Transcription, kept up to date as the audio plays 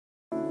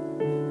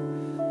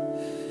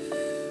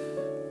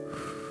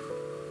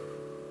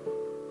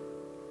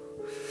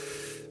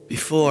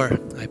Before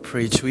I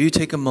preach, will you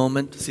take a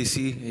moment,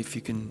 Cece, if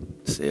you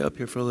can stay up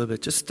here for a little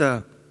bit?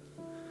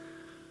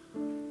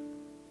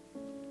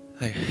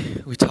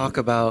 We talk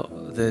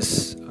about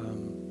this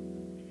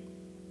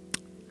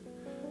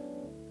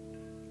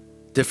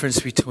difference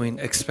between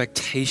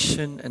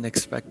expectation and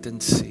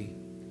expectancy.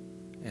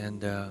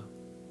 And,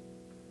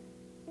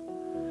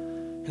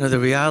 the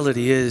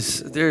reality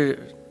is,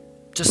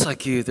 just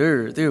like you,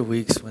 there are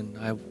weeks when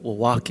I will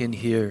walk in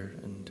here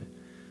and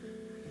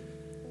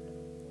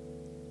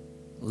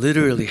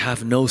literally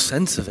have no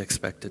sense of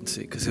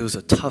expectancy because it was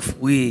a tough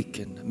week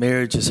and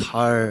marriage is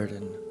hard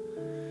and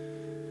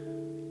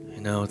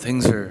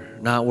things are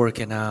not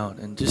working out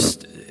and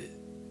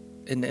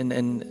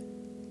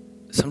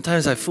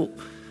sometimes I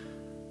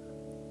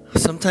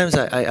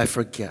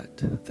forget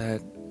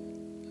that,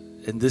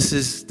 and this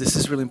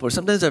is really important.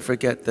 Sometimes I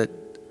forget that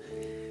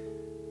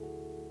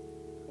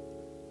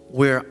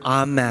where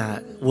I'm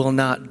at will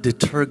not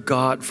deter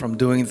God from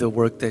doing the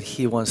work that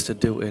He wants to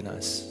do in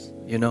us.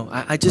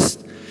 I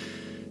just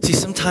see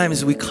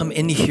sometimes we come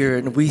in here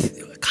and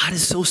God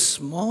is so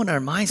small in our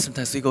minds.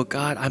 Sometimes we go,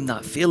 God, I'm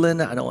not feeling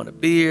it. I don't want to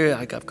be here.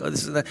 I got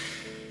this and that.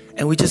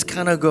 And we just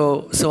kind of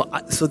go, so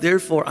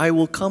therefore I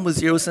will come with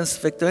zero sense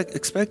of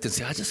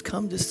expectancy. I just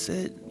come, just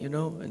sit,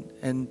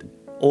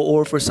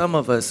 or for some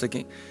of us,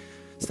 again,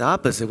 it's the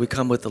opposite. We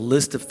come with a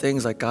list of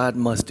things like God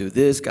must do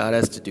this, God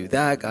has to do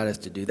that, God has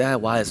to do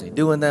that. Why isn't He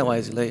doing that? Why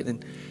is He late?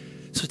 And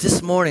so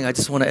this morning, I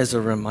just want to, as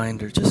a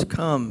reminder, just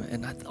come.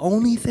 And the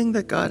only thing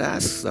that God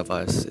asks of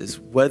us is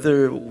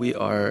whether we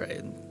are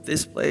in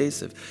this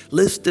place of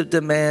list of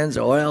demands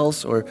or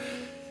else, or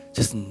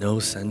just no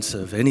sense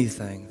of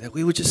anything, that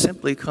we would just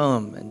simply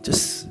come and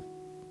just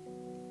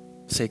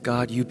say,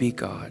 God, you be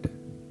God.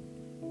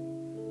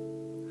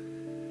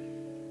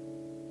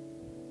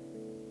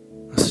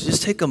 So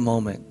just take a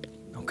moment,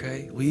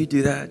 okay? Will you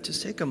do that?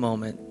 Just take a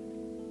moment.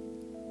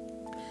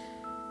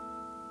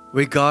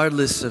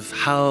 Regardless of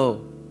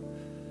how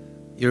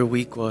your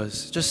week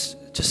was, just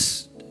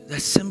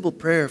that simple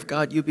prayer of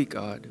God, you be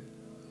God.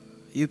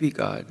 You be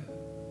God.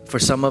 For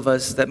some of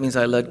us, that means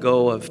I let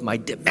go of my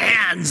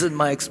demands and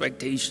my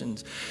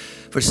expectations.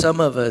 For some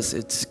of us,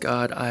 it's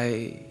God,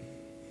 I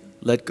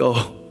let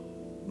go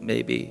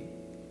maybe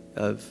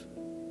of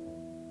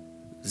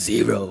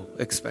zero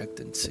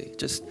expectancy.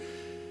 Just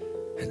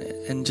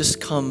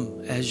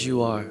come as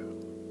you are.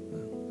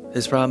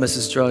 His promise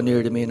is draw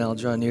near to me and I'll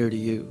draw near to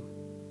you.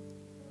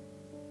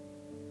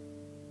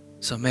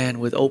 So man,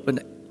 with open,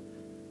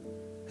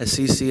 as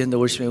CC and the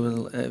worship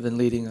have been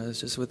leading us,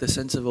 just with a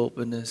sense of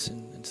openness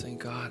and saying,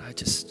 God, I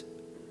just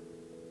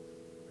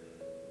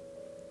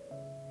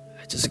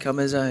come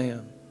as I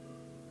am.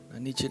 I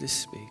need you to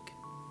speak.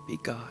 Be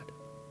God.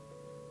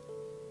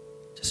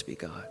 Just be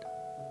God.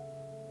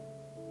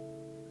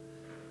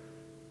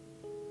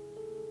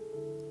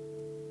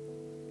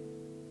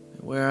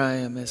 And where I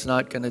am is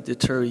not going to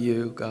deter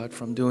you, God,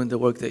 from doing the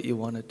work that you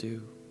want to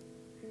do.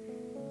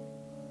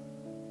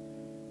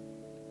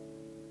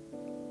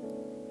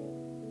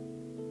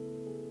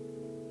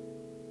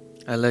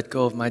 I let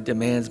go of my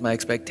demands, my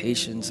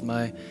expectations,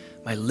 my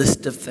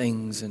list of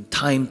things and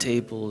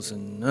timetables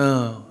and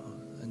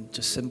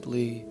just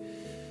simply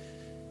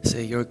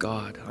say, you're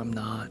God, I'm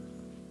not.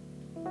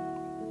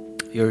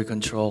 You're in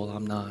control,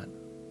 I'm not.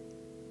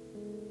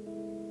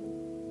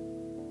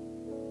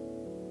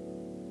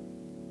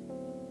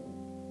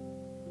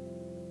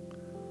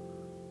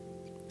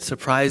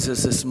 Surprise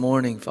us this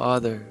morning,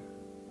 Father.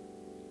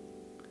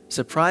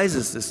 Surprise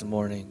us this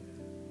morning.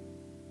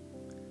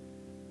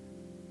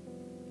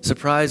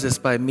 Surprise us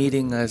by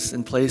meeting us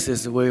in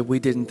places where we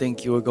didn't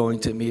think you were going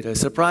to meet us.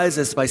 Surprise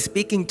us by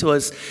speaking to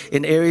us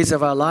in areas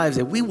of our lives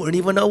that we weren't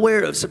even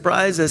aware of.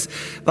 Surprise us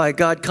by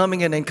God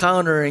coming and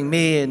encountering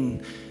me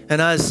and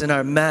us in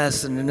our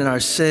mess and in our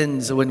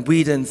sins when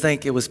we didn't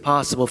think it was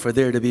possible for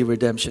there to be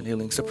redemption,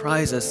 healing.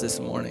 Surprise us this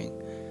morning.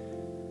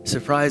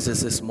 Surprise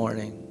us this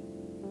morning.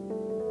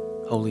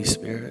 Holy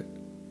Spirit,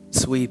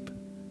 sweep,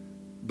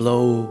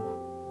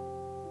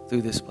 blow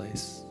through this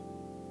place.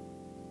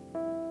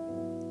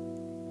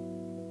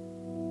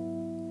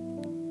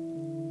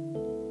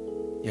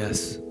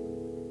 Yes.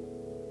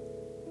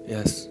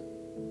 Yes.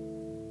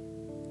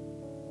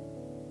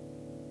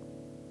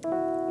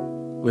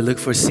 We look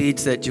for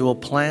seeds that you will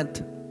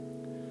plant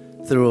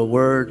through a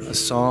word, a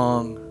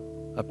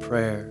song, a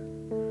prayer.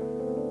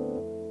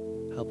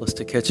 Help us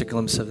to catch a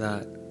glimpse of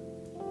that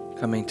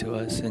coming to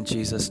us. In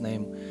Jesus'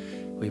 name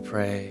we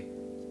pray.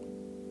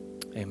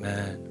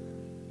 Amen.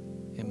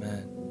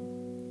 Amen.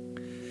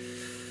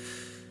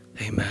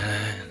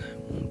 Amen.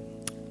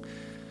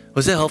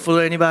 Was that helpful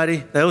to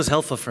anybody? That was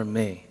helpful for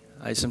me.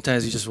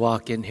 Sometimes you just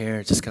walk in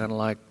here, just kind of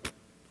like,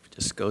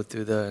 just go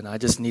through and I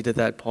just needed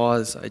that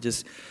pause. I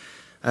just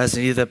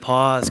needed that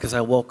pause because I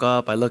woke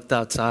up, I looked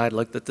outside,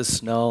 looked at the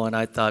snow, and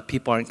I thought,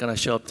 people aren't going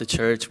to show up to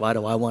church. Why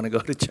do I want to go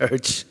to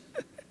church?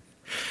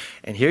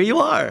 And here you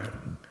are.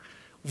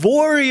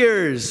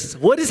 Warriors,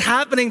 what is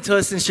happening to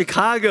us in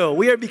Chicago?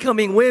 We are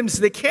becoming WIMS.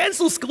 They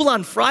cancel school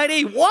on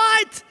Friday.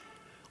 What?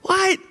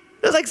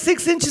 There's like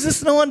 6 inches of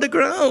snow on the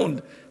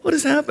ground. What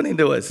is happening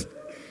to us?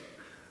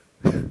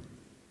 I'm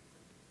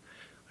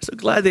so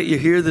glad that you're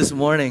here this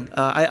morning.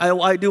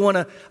 I do want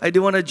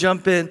to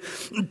jump in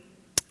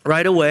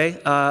right away.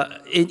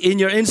 In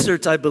your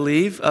inserts, I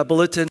believe,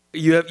 bulletin,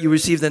 you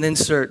received an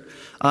insert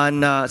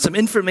on some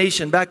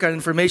information, background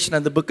information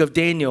on the book of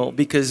Daniel,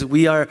 because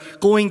we are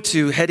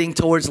heading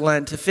towards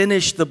Lent to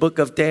finish the book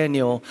of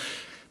Daniel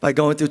by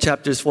going through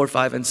chapters 4,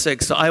 5, and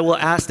 6. So I will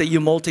ask that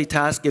you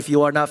multitask if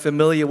you are not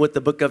familiar with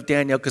the book of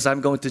Daniel, because I'm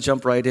going to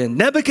jump right in.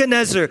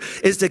 Nebuchadnezzar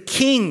is the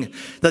king,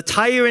 the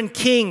tyrant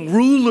king,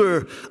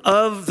 ruler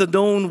of the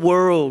known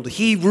world.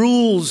 He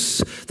rules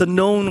the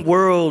known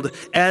world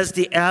as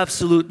the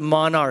absolute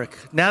monarch.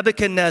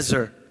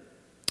 Nebuchadnezzar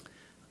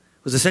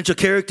was a central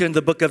character in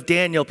the book of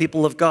Daniel,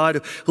 people of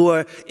God who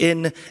are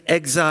in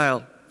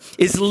exile,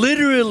 is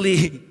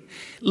literally,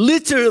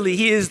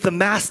 he is the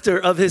master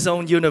of his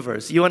own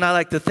universe. You and I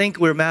like to think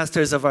we're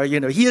masters of our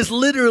universe. He is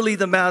literally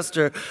the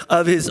master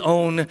of his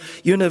own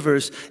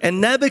universe.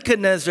 And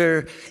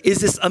Nebuchadnezzar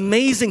is this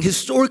amazing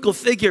historical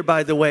figure,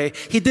 by the way.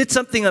 He did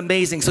something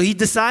amazing. So he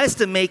decides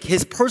to make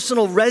his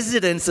personal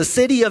residence the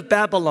city of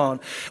Babylon,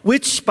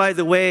 which, by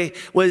the way,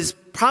 was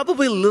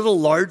probably a little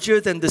larger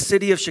than the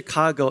city of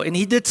Chicago. And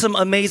he did some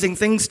amazing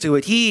things to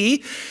it.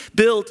 He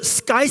built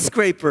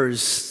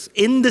skyscrapers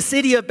in the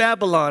city of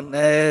Babylon,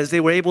 as they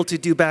were able to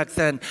do back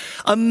then.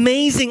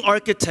 Amazing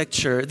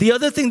architecture. The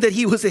other thing that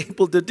he was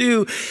able to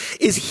do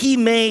is he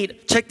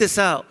made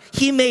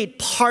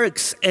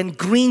parks and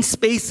green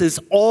spaces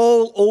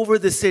all over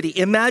the city.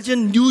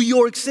 Imagine New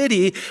York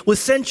City with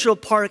Central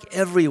Park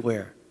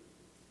everywhere.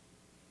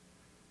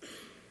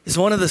 It's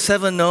one of the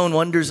 7 known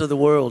wonders of the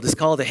world. It's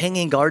called the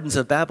Hanging Gardens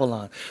of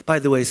Babylon. By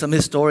the way, some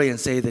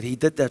historians say that he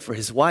did that for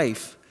his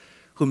wife,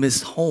 who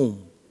missed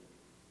home.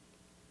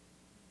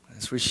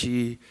 That's where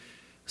she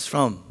was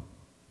from,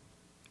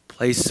 a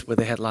place where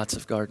they had lots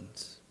of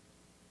gardens.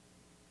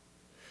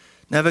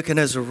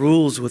 Nebuchadnezzar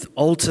rules with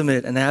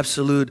ultimate and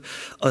absolute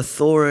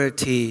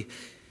authority.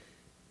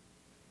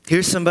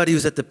 Here's somebody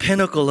who's at the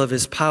pinnacle of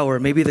his power,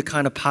 maybe the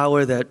kind of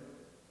power that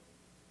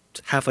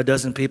half a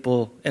dozen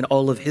people in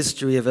all of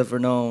history have ever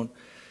known.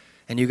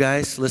 And you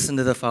guys, listen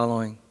to the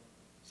following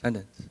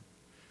sentence.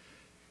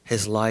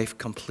 His life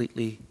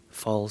completely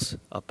falls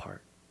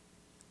apart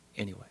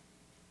anyway.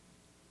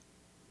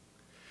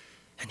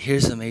 And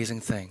here's the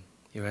amazing thing.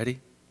 You ready?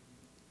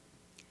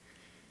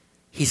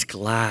 He's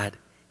glad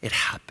it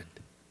happened.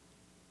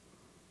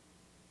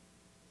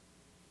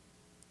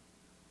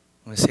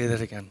 I'm going to say that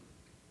again.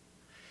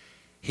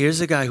 Here's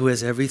a guy who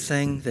has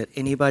everything that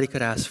anybody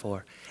could ask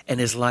for, and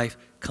his life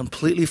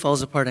completely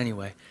falls apart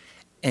anyway.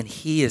 And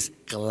he is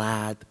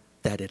glad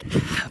that it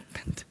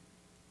happened.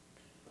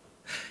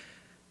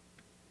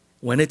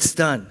 When it's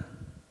done,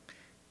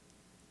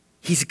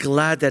 he's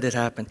glad that it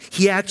happened.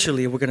 He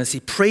actually, we're going to see,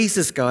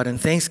 praises God and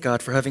thanks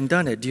God for having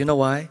done it. Do you know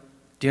why?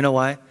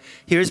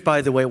 Here's,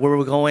 by the way, where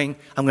we're going.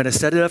 I'm going to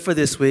set it up for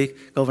this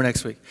week, go over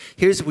next week.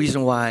 Here's the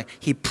reason why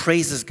he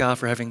praises God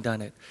for having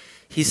done it.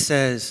 He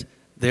says,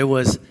 there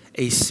was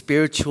a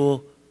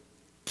spiritual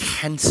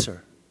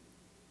cancer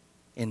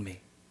in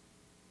me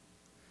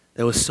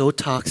that was so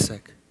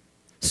toxic,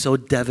 so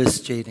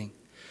devastating,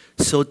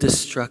 so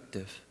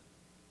destructive,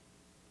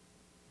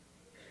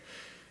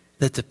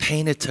 that the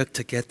pain it took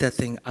to get that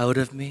thing out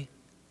of me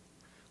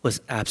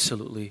was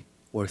absolutely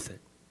worth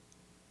it.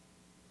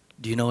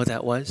 Do you know what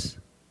that was?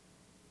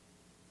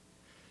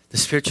 The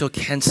spiritual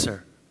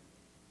cancer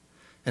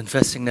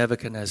infesting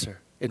Nebuchadnezzar,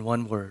 in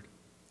one word,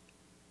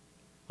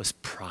 was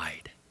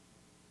pride.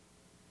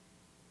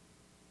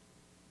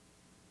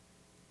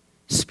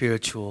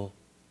 Spiritual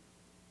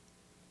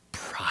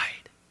pride.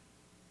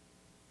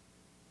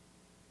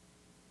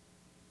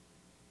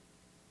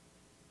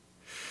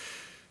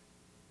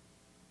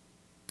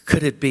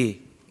 Could it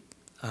be,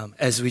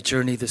 as we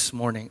journey this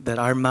morning, that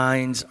our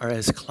minds are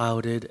as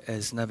clouded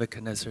as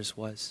Nebuchadnezzar's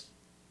was?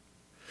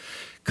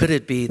 Could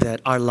it be that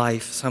our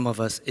life, some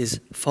of us, is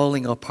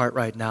falling apart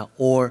right now,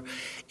 or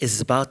is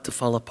about to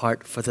fall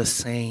apart for the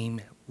same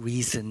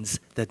reasons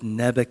that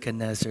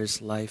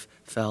Nebuchadnezzar's life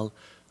fell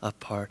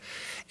apart?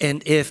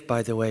 And if,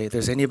 by the way,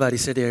 there's anybody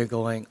sitting here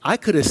going, I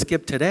could have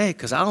skipped today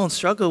because I don't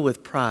struggle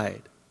with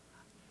pride.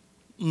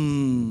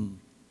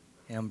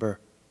 Amber.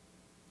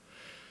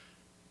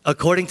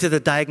 According to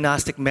the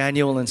diagnostic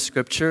manual in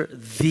Scripture,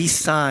 the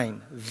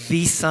sign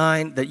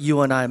that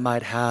you and I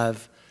might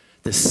have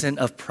the sin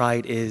of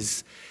pride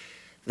is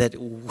that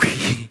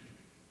we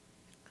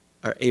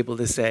are able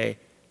to say,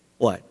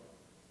 what?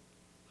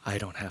 I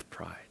don't have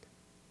pride.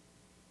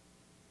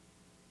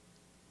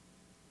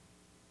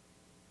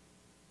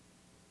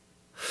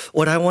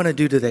 What I want to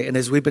do today, and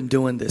as we've been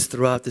doing this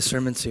throughout the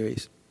sermon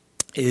series,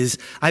 is,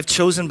 I've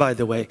chosen, by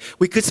the way,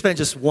 we could spend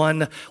just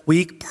 1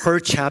 week per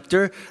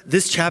chapter.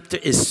 This chapter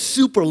is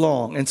super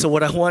long. And so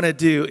what I want to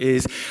do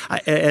is,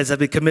 as I've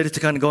been committed to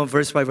kind of going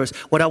verse by verse,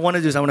 what I want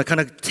to do is I want to kind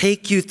of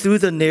take you through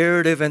the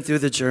narrative and through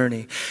the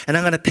journey. And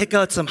I'm going to pick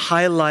out some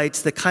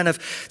highlights that kind of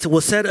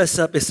will set us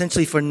up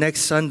essentially for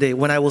next Sunday,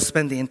 when I will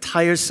spend the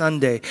entire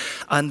Sunday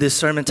on this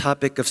sermon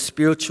topic of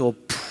spiritual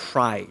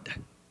pride.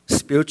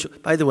 Spiritual,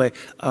 by the way,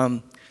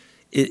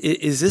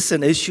 is this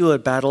an issue, a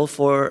battle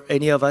for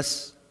any of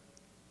us?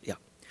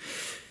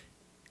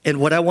 And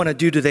what I want to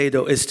do today,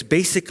 though, is to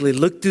basically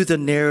look through the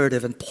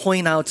narrative and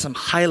point out some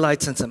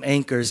highlights and some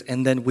anchors,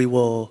 and then we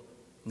will,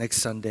 next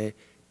Sunday,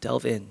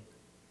 delve in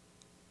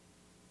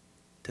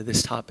to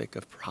this topic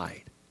of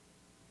pride.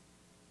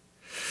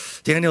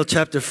 Daniel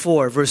chapter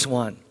 4, verse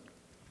 1.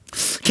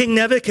 King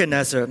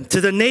Nebuchadnezzar, to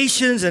the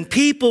nations and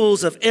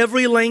peoples of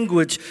every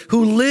language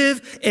who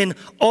live in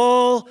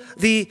all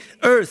the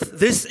earth.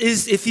 This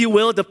is, if you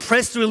will, the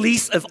press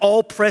release of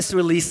all press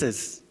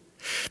releases.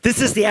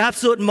 This is the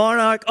absolute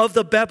monarch of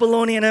the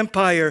Babylonian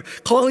Empire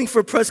calling for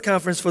a press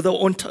conference for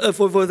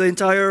the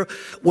entire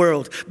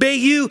world. May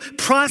you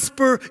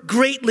prosper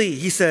greatly,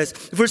 he says.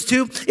 Verse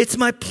 2, it's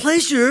my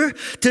pleasure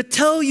to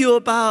tell you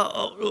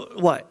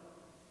about what?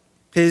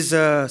 His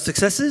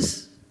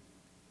successes?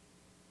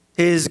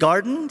 His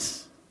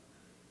gardens?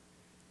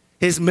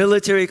 His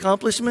military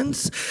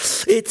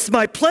accomplishments. It's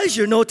my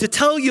pleasure, to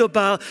tell you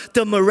about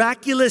the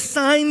miraculous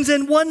signs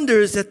and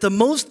wonders that the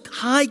Most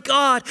High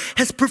God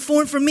has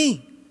performed for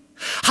me.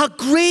 How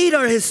great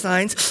are his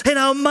signs and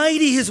how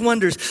mighty his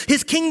wonders.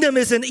 His kingdom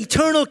is an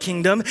eternal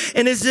kingdom,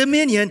 and his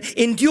dominion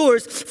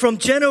endures from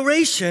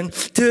generation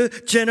to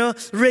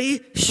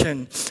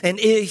generation. And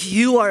if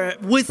you are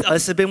with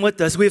us, have been with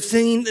us, we've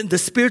seen the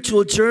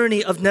spiritual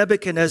journey of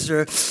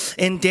Nebuchadnezzar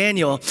and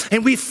Daniel.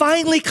 And we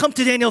finally come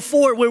to Daniel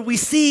 4, where we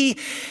see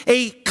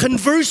a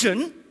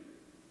conversion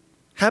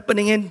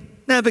happening in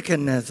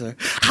Nebuchadnezzar.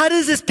 How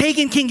does this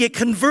pagan king get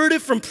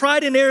converted from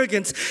pride and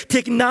arrogance to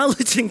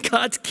acknowledging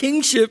God's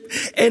kingship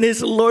and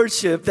his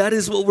lordship? That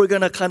is what we're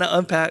going to kind of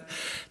unpack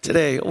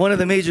today. One of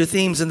the major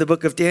themes in the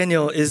book of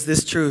Daniel is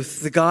this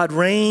truth: that God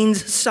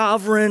reigns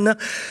sovereign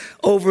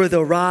over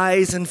the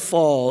rise and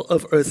fall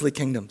of earthly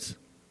kingdoms.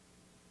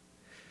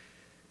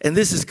 And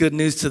this is good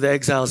news to the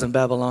exiles in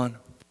Babylon.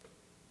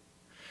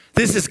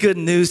 This is good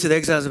news to the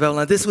exiles of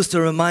Babylon. This was to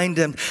remind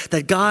them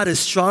that God is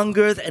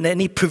stronger than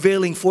any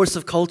prevailing force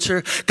of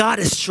culture. God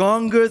is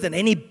stronger than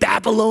any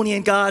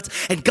Babylonian gods.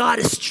 And God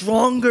is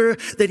stronger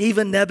than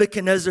even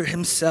Nebuchadnezzar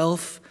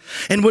himself.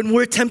 And when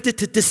we're tempted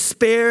to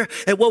despair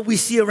at what we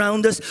see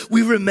around us,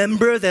 we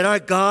remember that our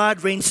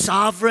God reigns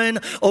sovereign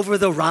over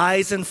the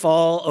rise and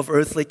fall of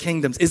earthly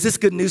kingdoms. Is this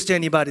good news to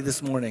anybody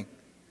this morning?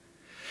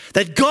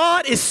 That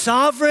God is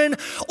sovereign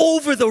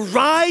over the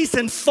rise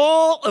and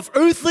fall of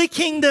earthly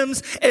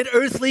kingdoms and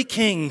earthly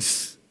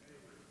kings.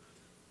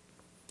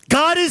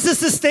 God is the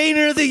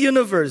sustainer of the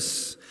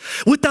universe.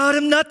 Without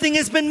him, nothing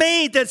has been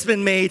made that's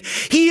been made.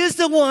 He is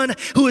the one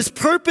who is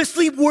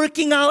purposely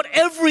working out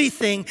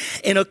everything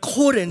in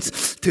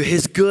accordance to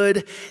his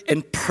good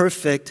and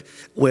perfect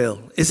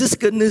will. Is this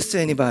good news to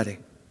anybody?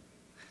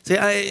 See,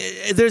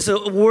 there's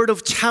a word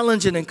of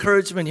challenge and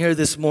encouragement here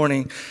this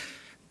morning.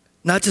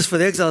 Not just for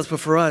the exiles, but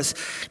for us.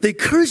 The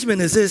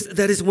encouragement is this,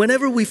 that is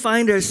whenever we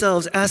find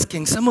ourselves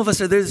asking, some of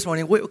us are there this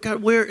morning,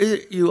 God, where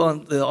is you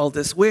on all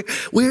this? Where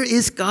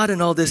is God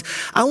in all this?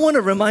 I want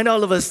to remind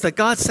all of us that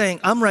God's saying,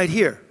 I'm right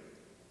here.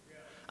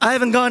 I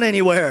haven't gone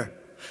anywhere.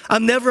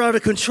 I'm never out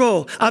of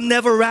control. I'm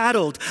never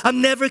rattled.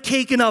 I'm never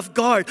taken off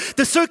guard.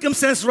 The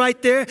circumstance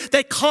right there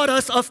that caught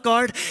us off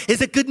guard,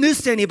 is it good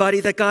news to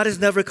anybody that God is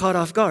never caught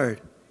off guard?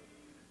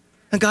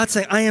 And God's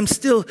saying, I am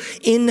still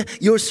in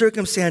your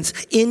circumstance,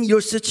 in your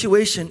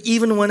situation,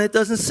 even when it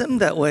doesn't seem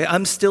that way.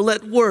 I'm still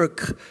at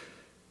work.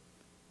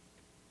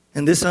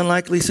 In this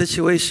unlikely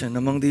situation,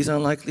 among these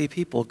unlikely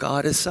people,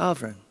 God is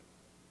sovereign.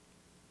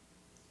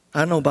 I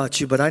don't know about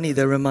you, but I need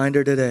that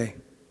reminder today.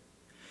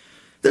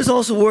 There's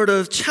also a word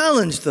of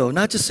challenge, though,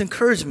 not just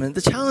encouragement.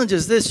 The challenge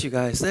is this, you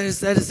guys. That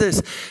is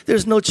this.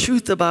 There's no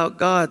truth about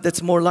God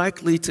that's more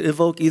likely to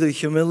evoke either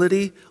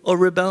humility or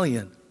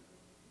rebellion.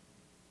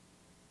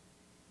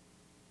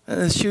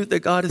 And it's true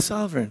that God is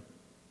sovereign.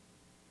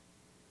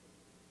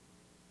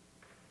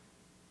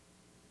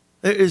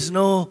 There is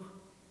no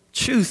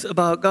truth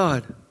about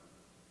God.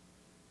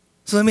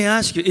 So let me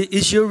ask you,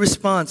 is your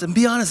response, and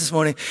be honest this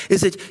morning,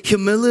 is it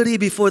humility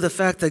before the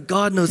fact that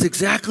God knows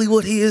exactly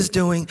what he is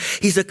doing?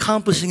 He's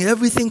accomplishing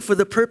everything for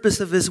the purpose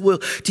of his will.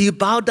 Do you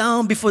bow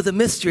down before the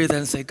mystery then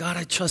and say, God,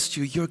 I trust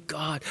you. You're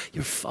God.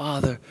 You're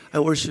Father. I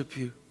worship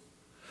you.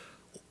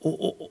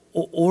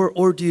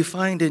 Or do you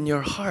find in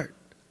your heart,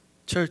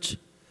 church,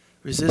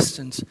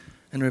 resistance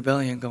and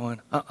rebellion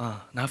going,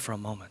 not for a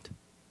moment.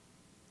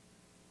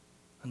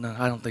 No,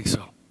 I don't think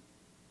so.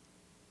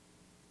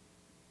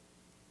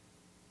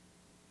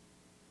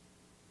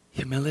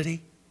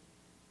 Humility?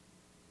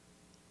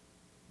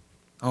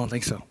 I don't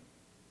think so.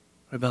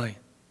 Rebellion.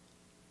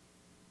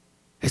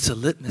 It's a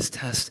litmus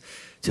test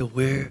to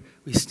where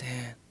we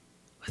stand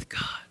with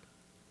God.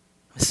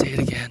 I'm going to say it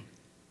again.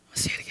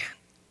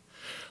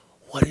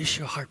 What is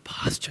your heart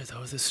posture,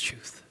 though, this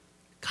truth?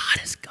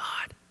 God is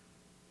God.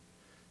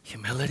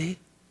 Humility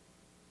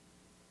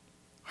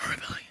or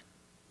rebellion?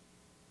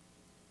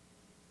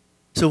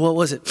 So what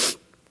was it?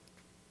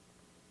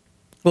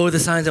 What were the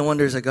signs and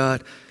wonders that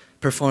God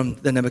performed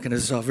that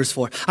Nebuchadnezzar saw? Verse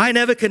 4. I,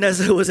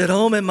 Nebuchadnezzar, was at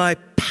home in my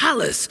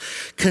palace,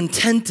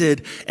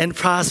 contented and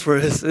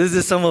prosperous. This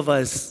is some of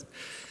us.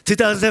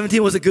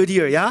 2017 was a good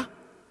year, yeah?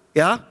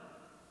 Yeah?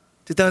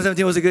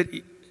 2017 was a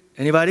good,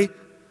 anybody?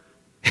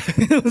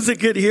 It was a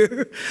good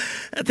year.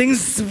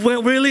 Things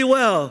went really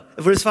well.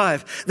 Verse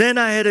 5. Then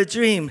I had a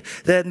dream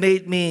that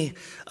made me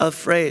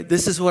afraid.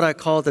 This is what I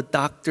call the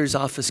doctor's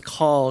office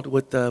called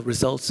with the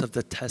results of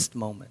the test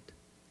moment.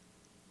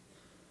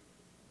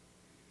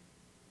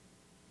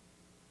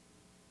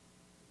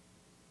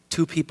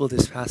 Two people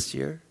this past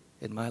year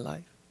in my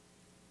life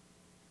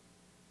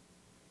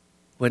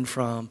went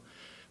from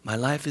my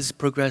life is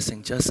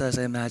progressing just as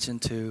I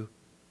imagined to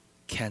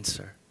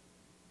cancer.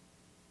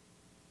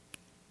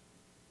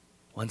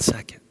 1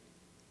 second.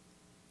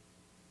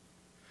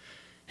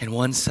 In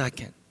 1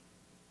 second,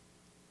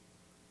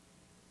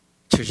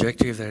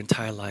 trajectory of their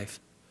entire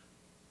life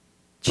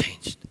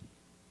changed.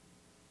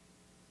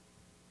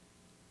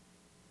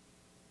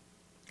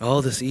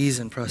 All this ease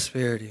and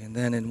prosperity, and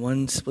then in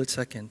 1 split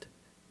second,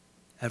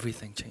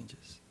 everything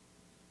changes.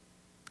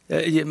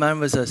 It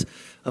reminds us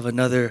of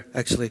another,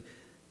 actually,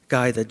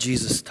 guy that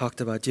Jesus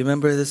talked about. Do you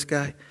remember this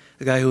guy?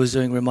 A guy who was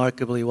doing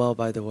remarkably well,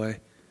 by the way,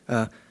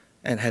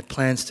 and had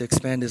plans to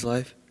expand his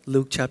life.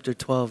 Luke chapter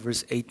 12,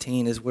 verse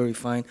 18 is where we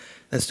find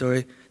that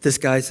story. This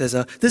guy says,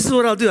 this is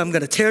what I'll do. I'm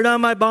going to tear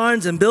down my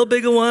barns and build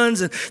bigger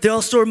ones, and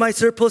they'll store my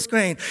surplus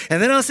grain.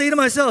 And then I'll say to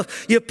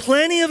myself, you have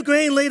plenty of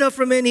grain laid up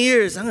for many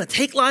years. I'm going to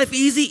take life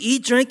easy,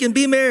 eat, drink, and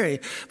be merry.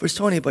 Verse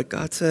 20, but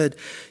God said,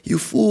 you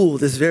fool,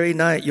 this very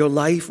night your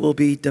life will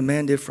be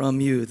demanded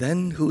from you.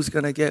 Then who's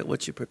going to get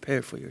what you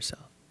prepared for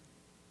yourself?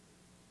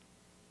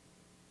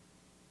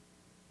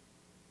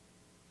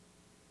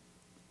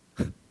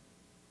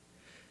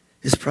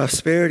 Is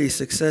prosperity,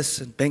 success,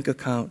 and bank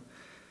account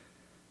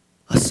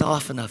a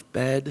soft enough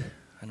bed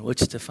on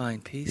which to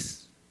find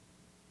peace?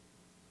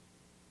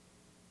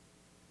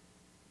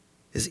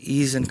 Is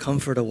ease and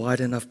comfort a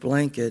wide enough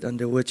blanket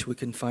under which we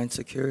can find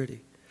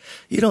security?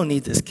 You don't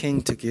need this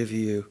king to give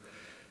you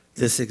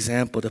this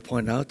example to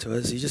point out to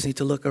us. You just need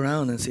to look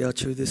around and see how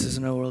true this is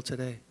in our world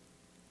today.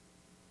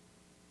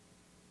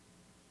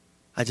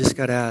 I just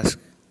got to ask,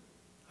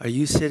 are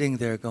you sitting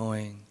there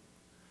going,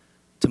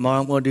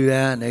 tomorrow I'm going to do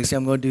that, next day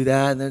I'm going to do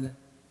that, and then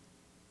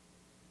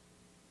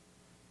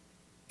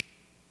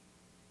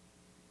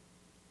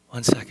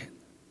 1 second.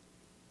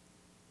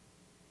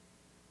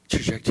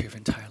 Trajectory of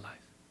entire life.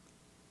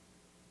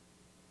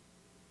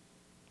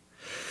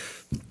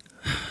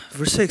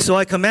 Verse 6, so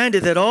I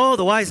commanded that all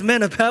the wise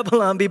men of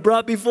Babylon be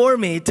brought before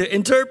me to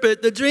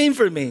interpret the dream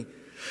for me.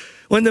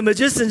 When the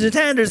magicians,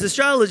 enchanters,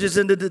 astrologers,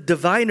 and the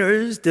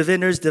diviners,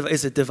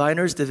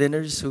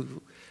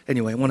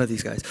 anyway, one of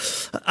these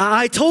guys.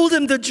 I told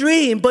them the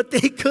dream, but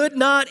they could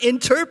not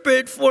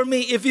interpret for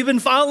me. If you've been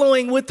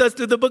following with us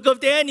through the book of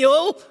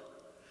Daniel,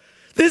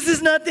 this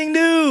is nothing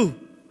new.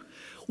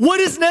 What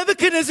does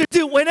Nebuchadnezzar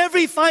do? Whenever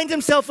he finds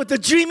himself with a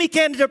dream he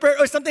can't interpret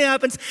or something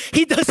happens,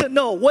 he doesn't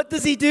know. What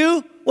does he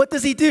do?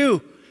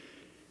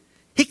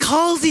 He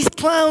calls these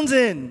clowns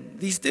in,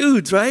 these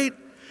dudes, right?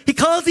 He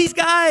calls these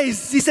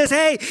guys. He says,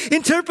 hey,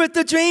 interpret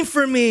the dream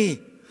for me.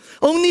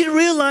 Only to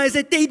realize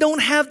that they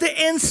don't have the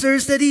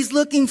answers that he's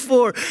looking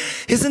for.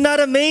 Isn't that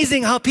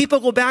amazing how people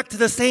go back to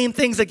the same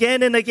things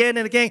again and again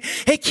and again?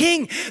 Hey,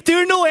 king,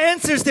 there are no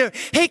answers there.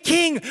 Hey,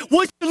 king,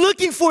 what you're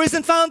looking for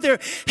isn't found there.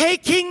 Hey,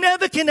 King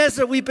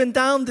Nebuchadnezzar, we've been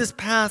down this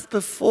path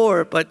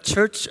before, but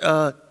church,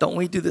 don't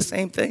we do the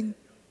same thing?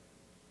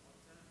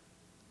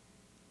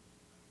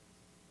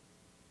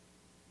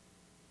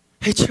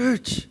 Hey,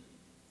 church,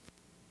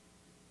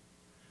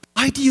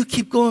 why do you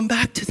keep going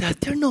back to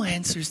that? There are no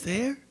answers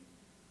there.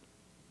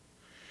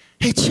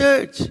 Hey,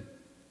 church,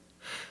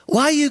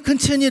 why you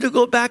continue to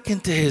go back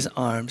into his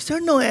arms? There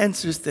are no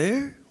answers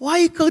there. Why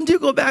you continue to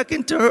go back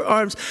into her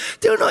arms?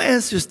 There are no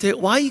answers there.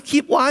 Why you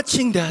keep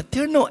watching that?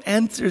 There are no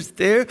answers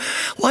there.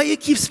 Why you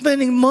keep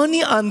spending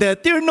money on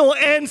that? There are no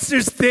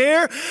answers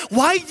there.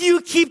 Why do you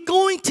keep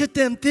going to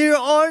them? There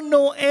are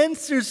no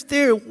answers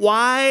there.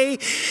 Why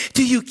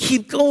do you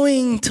keep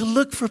going to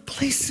look for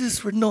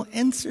places where no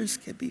answers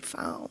can be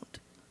found?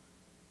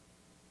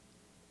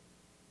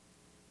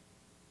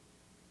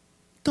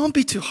 Don't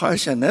be too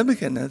harsh on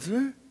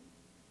Nebuchadnezzar.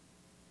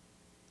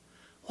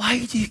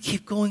 Why do you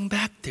keep going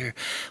back there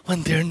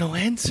when there are no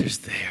answers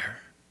there?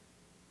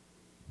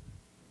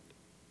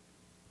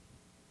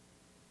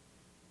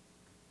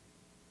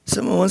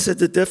 Someone once said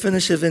the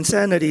definition of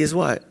insanity is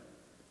what?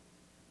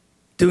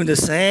 Doing the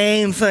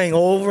same thing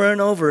over and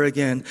over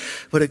again,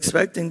 but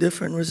expecting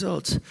different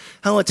results.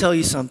 I want to tell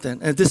you something.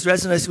 And if this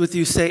resonates with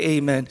you, say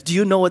amen. Do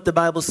you know what the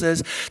Bible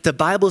says? The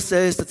Bible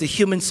says that the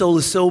human soul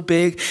is so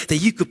big that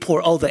you could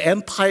pour all the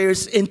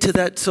empires into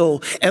that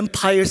soul,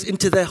 empires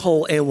into that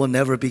hole, and it will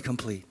never be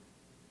complete.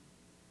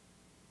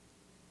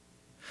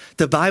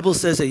 The Bible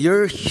says that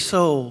your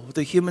soul,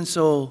 the human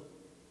soul,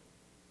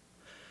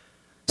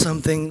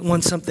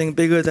 wants something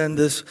bigger than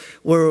this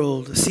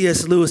world.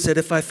 C.S. Lewis said,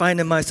 if I find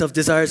in myself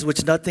desires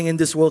which nothing in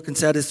this world can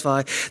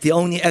satisfy, the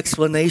only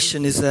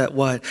explanation is that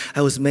what?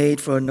 I was made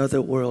for another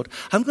world.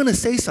 I'm going to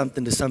say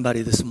something to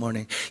somebody this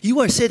morning. You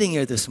are sitting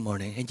here this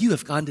morning and you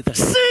have gone to the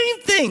same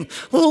thing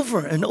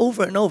over and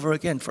over and over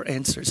again for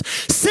answers.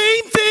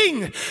 Same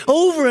thing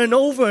over and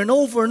over and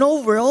over and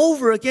over and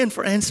over again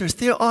for answers.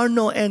 There are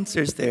no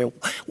answers there.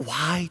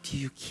 Why do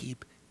you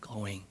keep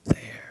going there?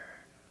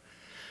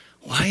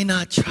 Why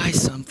not try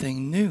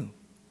something new?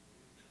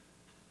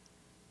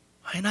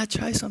 Why not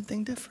try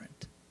something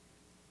different?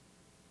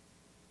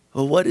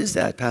 Well, what is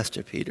that,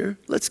 Pastor Peter?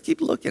 Let's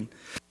keep looking.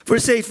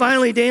 Verse 8,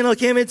 finally Daniel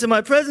came into my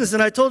presence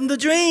and I told him the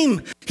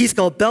dream. He's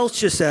called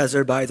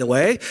Belshazzar, by the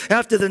way,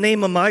 after the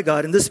name of my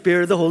God, and the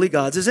spirit of the holy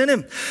gods is in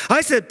him.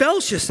 I said,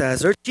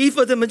 Belshazzar, chief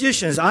of the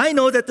magicians, I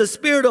know that the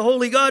spirit of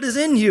holy God is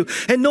in you,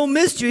 and no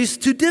mystery is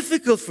too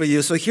difficult for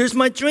you. So here's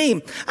my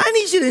dream. I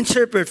need you to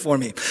interpret for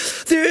me.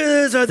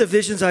 These are the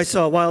visions I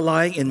saw while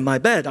lying in my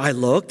bed. I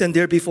looked, and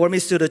there before me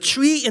stood a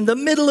tree in the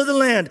middle of the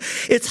land.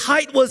 Its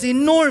height was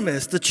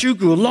enormous. The tree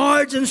grew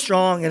large and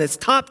strong, and its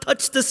top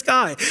touched the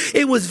sky.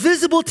 It was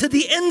visible to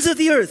the ends of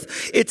the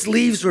earth. Its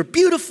leaves were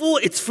beautiful,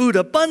 its fruit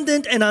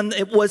abundant, and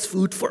it was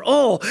food for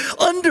all.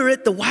 Under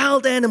it, the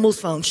wild animals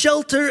found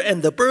shelter,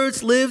 and the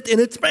birds lived in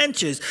its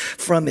branches.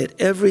 From it,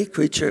 every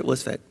creature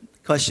was fed.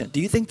 Question,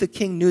 do you think the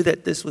king knew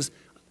that this was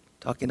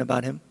talking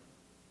about him?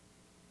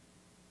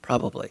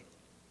 Probably.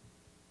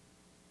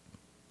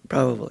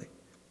 Probably.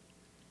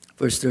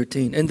 Verse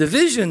 13, in the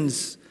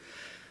visions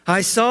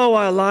I saw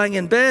while lying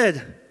in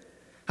bed,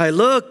 I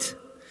looked,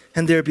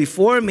 and there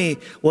before me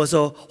was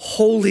a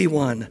holy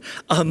one,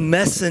 a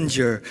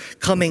messenger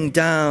coming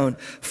down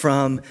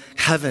from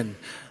heaven.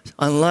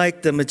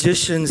 Unlike the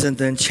magicians and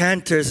the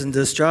enchanters and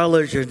the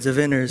astrologers and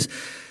diviners,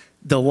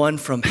 the one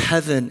from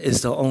heaven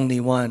is the only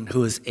one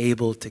who is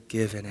able to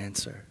give an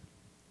answer.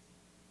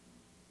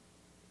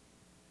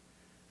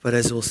 But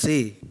as we'll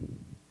see,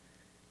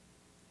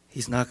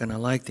 he's not going to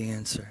like the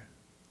answer.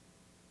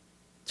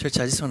 Church,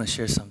 I just want to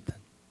share something.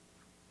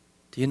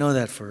 Do you know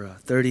that for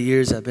 30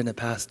 years I've been a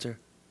pastor?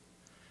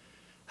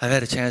 I've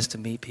had a chance to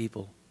meet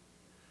people.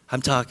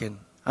 I'm talking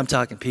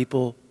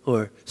people who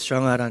are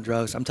strung out on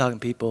drugs. I'm talking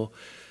people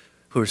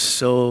who are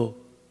so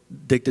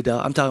addicted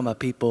out. I'm talking about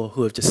people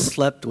who have just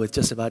slept with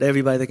just about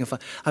everybody they can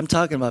find. I'm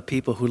talking about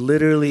people who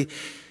literally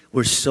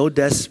were so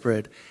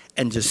desperate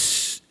and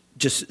just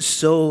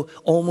so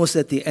almost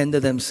at the end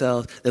of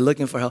themselves. They're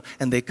looking for help,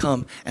 and they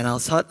come, and I'll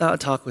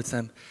talk with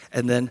them,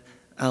 and then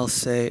I'll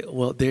say,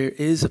 well, there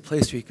is a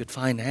place where you could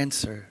find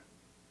answer.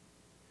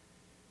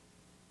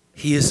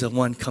 He is the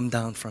one come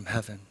down from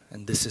heaven,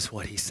 and this is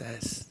what he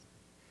says.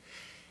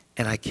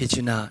 And I kid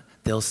you not,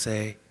 they'll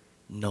say,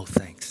 no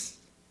thanks.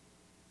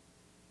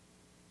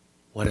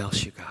 What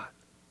else you got?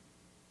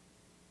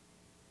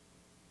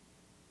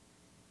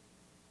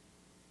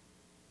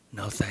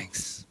 No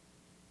thanks.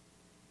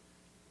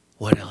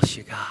 What else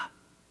you got?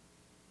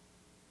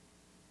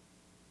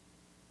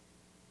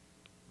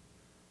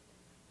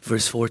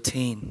 Verse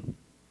 14.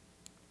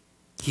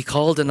 He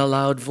called in a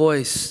loud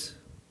voice,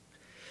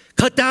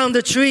 cut down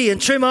the tree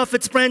and trim off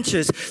its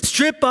branches,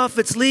 strip off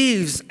its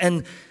leaves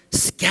and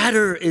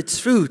scatter its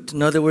fruit.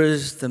 In other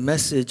words, the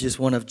message is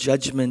one of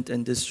judgment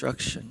and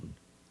destruction.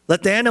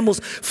 Let the animals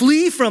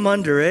flee from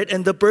under it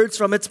and the birds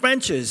from its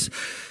branches.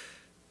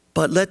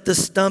 But let the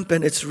stump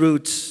and its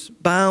roots,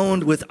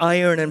 bound with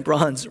iron and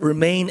bronze,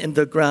 remain in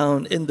the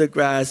ground, in the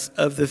grass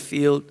of the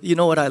field. You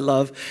know what I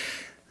love?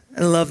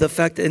 I love the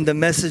fact that in the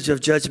message of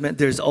judgment,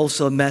 there's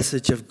also a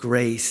message of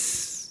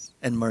grace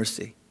and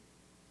mercy.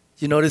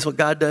 You notice what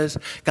God does?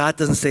 God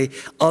doesn't say,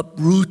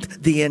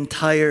 uproot the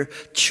entire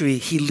tree.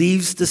 He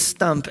leaves the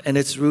stump and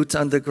its roots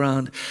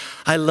underground.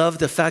 I love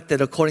the fact that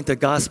according to the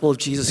gospel of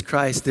Jesus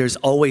Christ, there's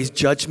always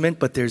judgment,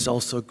 but there's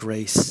also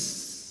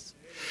grace.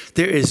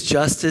 There is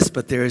justice,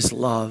 but there is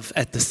love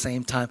at the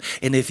same time.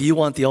 And if you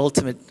want the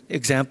ultimate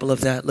example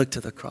of that, look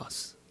to the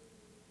cross.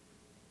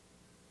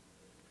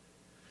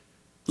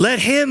 Let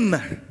him,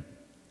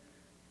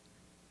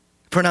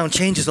 pronoun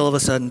changes all of a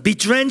sudden, be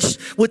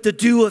drenched with the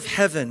dew of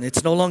heaven.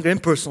 It's no longer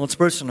impersonal, it's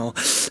personal.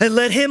 And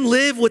let him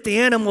live with the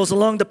animals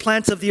along the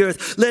plants of the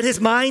earth. Let his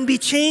mind be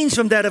changed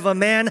from that of a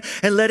man,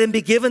 and let him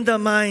be given the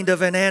mind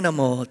of an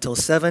animal till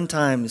 7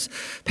 times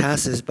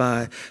passes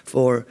by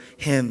for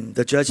him.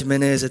 The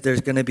judgment is that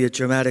there's going to be a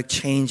dramatic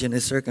change in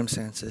his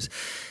circumstances.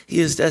 He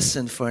is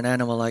destined for an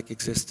animal-like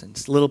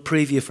existence. A little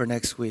preview for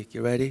next week.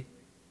 You ready?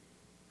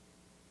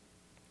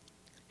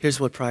 Here's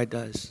what pride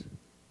does.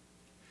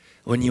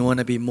 When you want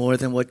to be more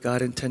than what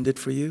God intended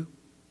for you,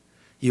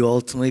 you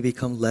ultimately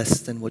become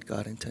less than what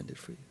God intended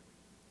for you.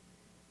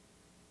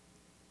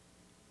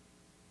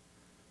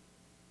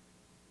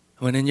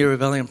 When in your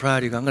rebellion and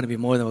pride, you go, I'm going to be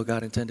more than what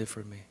God intended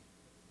for me.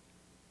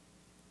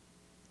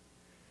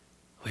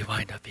 We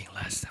wind up being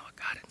less than what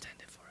God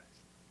intended for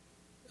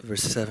us.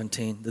 verse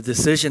 17. The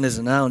decision is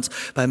announced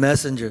by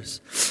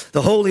messengers.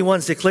 The holy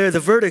ones declare the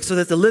verdict so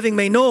that the living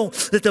may know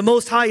that the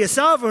Most High is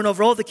sovereign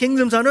over all the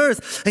kingdoms on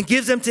earth and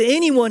gives them to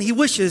anyone he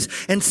wishes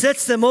and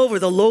sets them over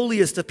the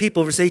lowliest of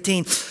people. Verse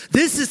 18.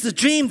 This is the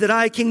dream that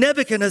I, King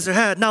Nebuchadnezzar,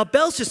 had. Now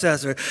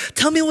Belshazzar,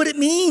 tell me what it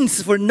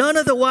means, for none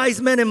of the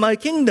wise men in my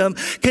kingdom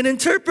can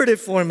interpret it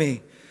for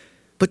me.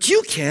 But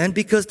you can,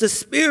 because the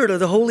Spirit of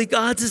the holy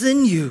gods is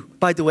in you.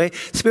 By the way,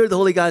 Spirit of the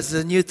holy gods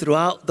is in you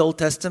throughout the Old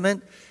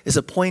Testament is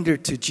a pointer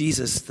to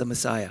Jesus, the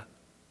Messiah.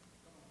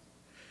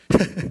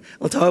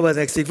 We'll talk about that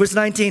next week. Verse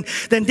 19,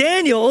 then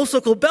Daniel, also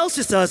called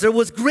Belshazzar,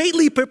 was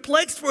greatly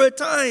perplexed for a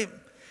time,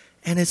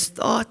 and his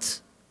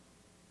thoughts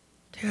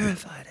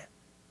terrified him.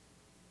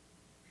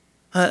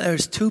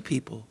 There's two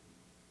people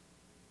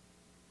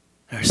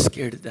that are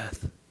scared to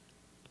death.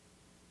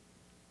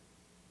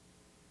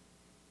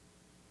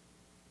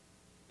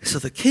 So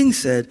the king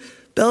said,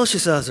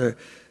 Belshazzar,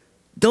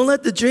 don't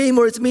let the dream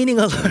or its meaning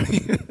alarm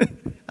you.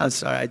 I'm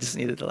sorry, I just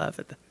needed to laugh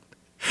at that.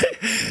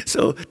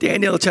 So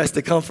Daniel tries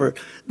to comfort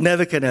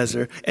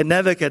Nebuchadnezzar, and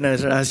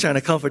Nebuchadnezzar, I was trying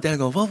to comfort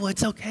Daniel, going, well,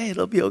 it's okay,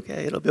 it'll be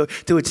okay, it'll be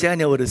okay. To which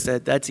Daniel would have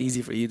said, that's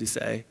easy for you to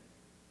say.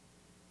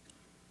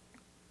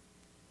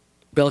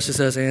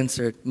 Belshazzar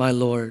answered, my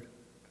Lord,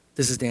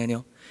 this is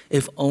Daniel,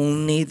 if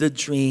only the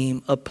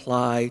dream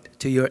applied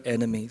to your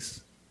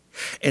enemies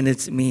and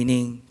its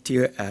meaning to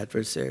your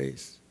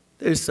adversaries.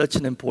 There's such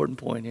an important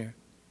point here.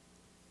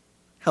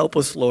 Help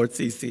us, Lord,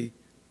 CC.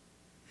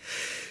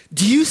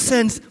 Do you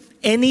sense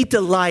any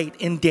delight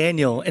in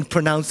Daniel in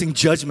pronouncing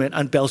judgment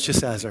on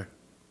Belshazzar?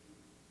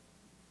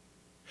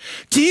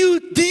 Do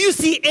you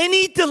see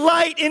any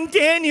delight in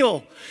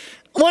Daniel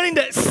wanting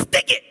to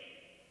stick it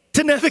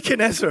to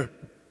Nebuchadnezzar?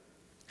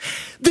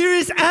 There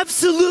is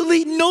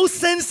absolutely no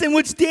sense in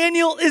which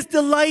Daniel is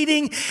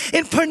delighting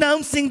in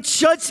pronouncing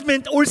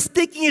judgment or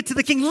sticking it to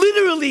the king.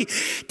 Literally,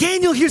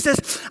 Daniel here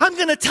says, I'm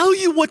going to tell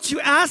you what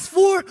you asked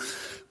for,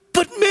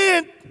 but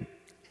man,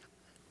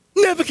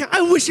 Nebuchadnezzar,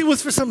 I wish it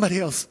was for somebody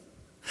else.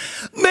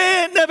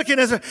 Man,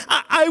 Nebuchadnezzar,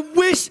 I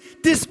wish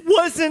this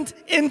wasn't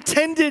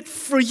intended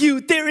for you.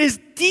 There is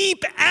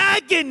deep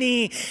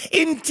agony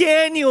in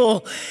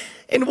Daniel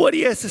and what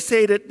he has to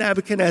say to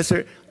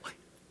Nebuchadnezzar.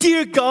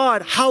 Dear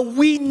God, how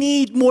we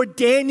need more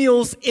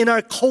Daniels in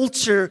our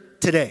culture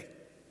today.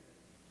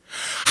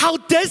 How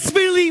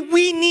desperately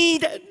we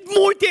need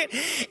more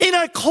in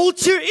our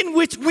culture in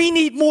which we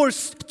need more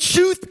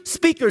truth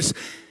speakers.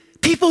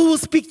 People who will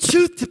speak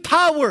truth to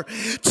power,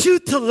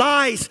 truth to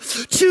lies,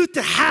 truth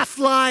to half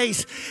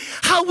lies.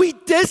 How we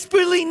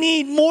desperately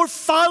need more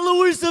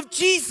followers of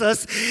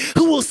Jesus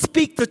who will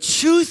speak the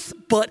truth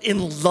but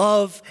in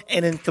love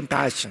and in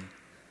compassion.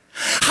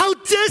 How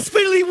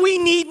desperately we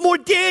need more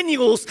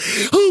Daniels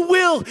who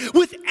will,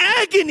 with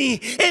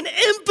agony and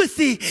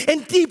empathy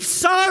and deep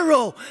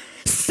sorrow,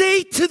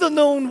 say to the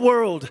known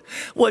world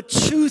what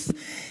truth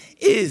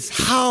is.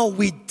 How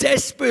we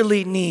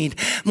desperately need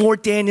more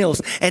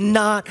Daniels and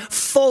not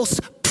false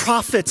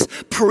prophets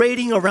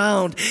parading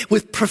around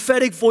with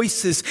prophetic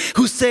voices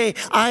who say,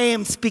 I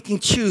am speaking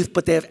truth,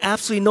 but they have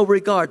absolutely no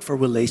regard for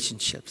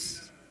relationships.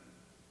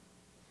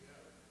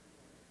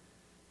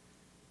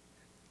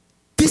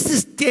 This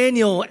is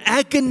Daniel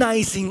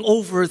agonizing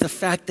over the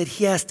fact that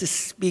he has to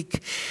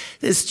speak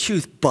this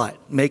truth.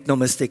 But make no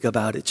mistake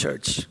about it,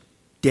 church.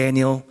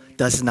 Daniel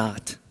does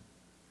not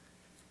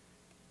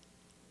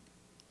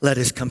let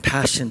his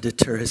compassion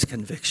deter his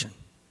conviction.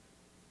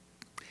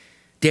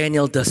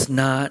 Daniel does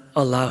not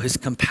allow his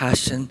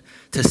compassion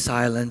to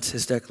silence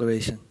his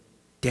declaration.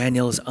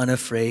 Daniel is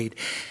unafraid,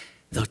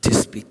 though, to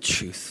speak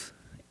truth,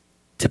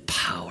 to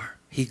power.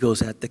 He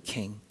goes at the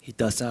king. He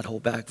does not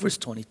hold back. Verse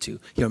 22,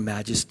 Your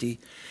Majesty,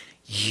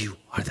 you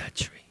are that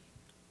tree.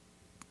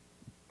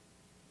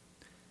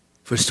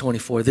 Verse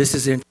 24, this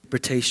is the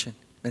interpretation.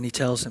 And he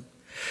tells him,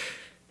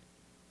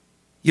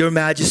 Your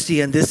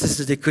Majesty, and this is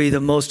the decree the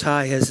Most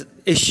High has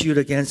issued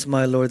against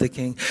my Lord the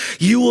King.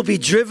 You will be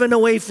driven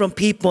away from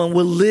people and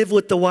will live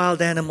with the wild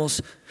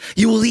animals.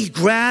 You will eat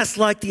grass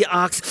like the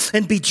ox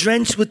and be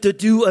drenched with the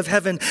dew of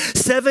heaven.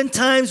 7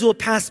 times will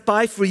pass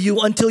by for you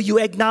until you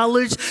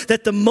acknowledge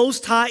that the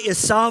Most High is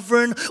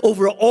sovereign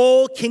over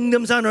all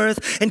kingdoms on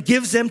earth and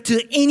gives them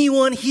to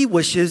anyone he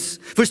wishes.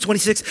 Verse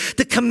 26,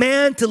 the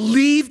command to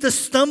leave the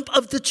stump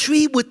of the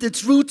tree with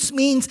its roots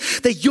means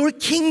that your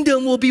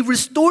kingdom will be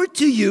restored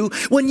to you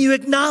when you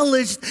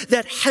acknowledge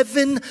that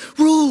heaven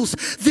rules.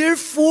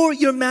 Therefore,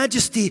 Your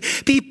Majesty,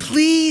 be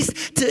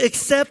pleased to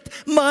accept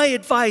my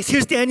advice.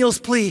 Here's Daniel's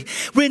plea.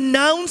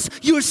 Renounce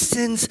your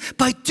sins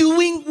by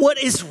doing what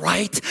is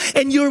right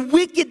and your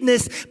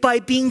wickedness by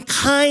being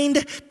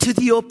kind to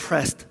the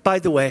oppressed. By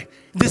the way,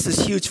 this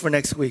is huge for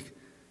next week.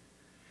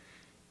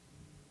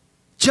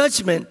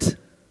 Judgment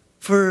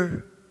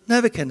for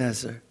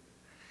Nebuchadnezzar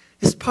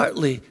is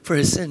partly for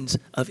his sins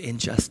of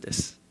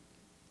injustice.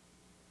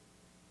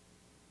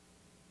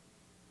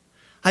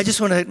 I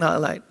just want to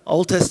acknowledge, like,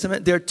 Old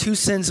Testament, there are 2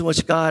 sins in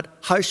which God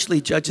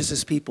harshly judges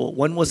his people.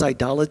 One was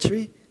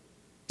idolatry.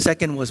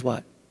 Second was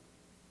what?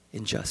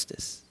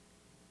 Injustice.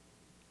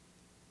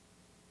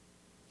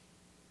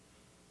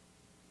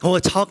 I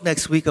want to talk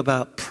next week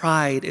about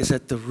pride is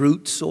at the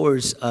root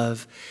source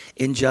of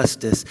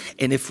injustice.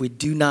 And if we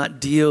do not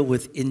deal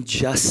with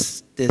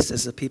injustice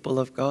as a people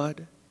of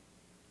God,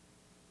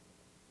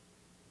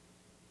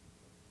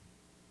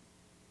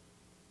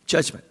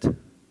 judgment, the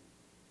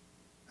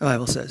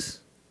Bible says.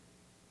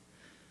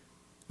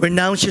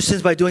 Renounce your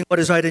sins by doing what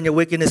is right and your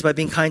wickedness by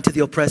being kind to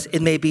the oppressed.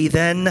 It may be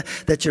then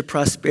that your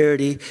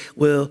prosperity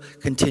will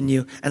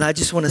continue. And I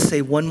just want to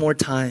say one more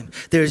time,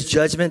 there's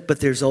judgment, but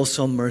there's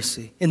also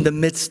mercy in the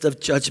midst of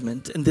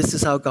judgment. And this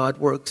is how God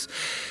works.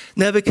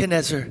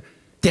 Nebuchadnezzar,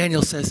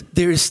 Daniel says,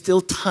 there is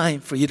still time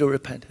for you to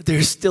repent. There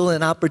is still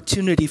an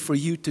opportunity for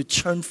you to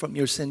turn from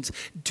your sins.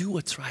 Do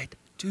what's right.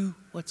 Do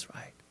what's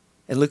right.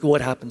 And look at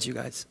what happens, you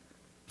guys.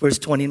 Verse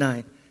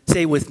 29.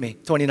 Say it with me.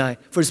 29.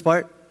 First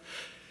part.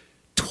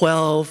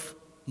 12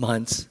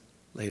 months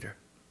later.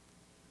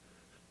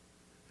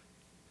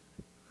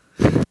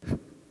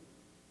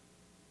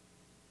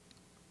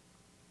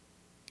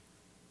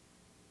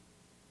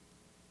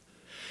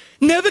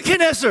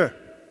 Nebuchadnezzar,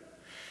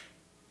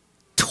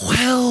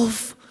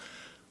 12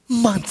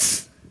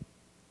 months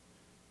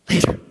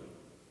later.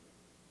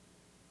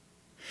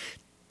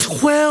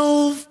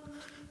 12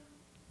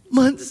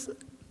 months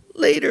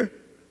later.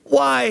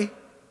 Why?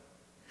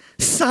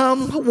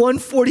 Psalm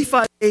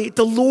 145:8,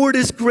 the Lord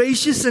is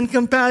gracious and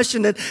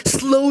compassionate,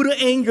 slow to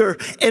anger,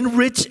 and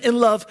rich in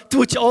love. To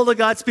which all of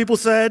God's people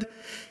said,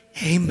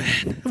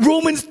 amen.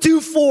 Romans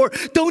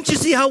 2:4, don't you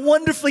see how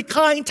wonderfully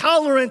kind,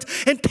 tolerant,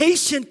 and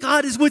patient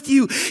God is with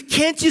you?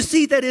 Can't you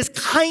see that his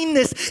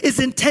kindness is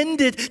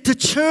intended to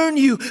turn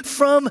you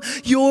from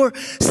your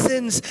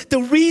sins?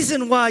 The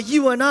reason why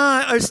you and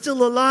I are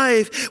still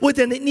alive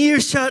within an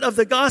earshot of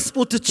the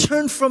gospel to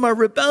turn from our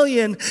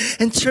rebellion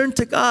and turn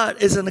to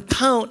God is an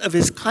account of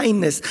his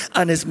kindness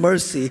and his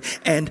mercy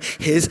and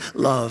his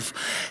love.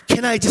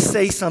 Can I just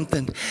say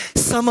something?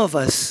 Some of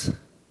us,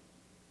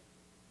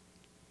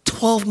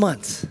 12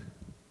 months.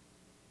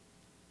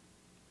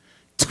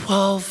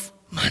 12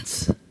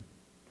 months.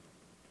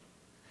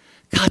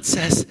 God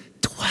says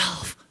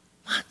 12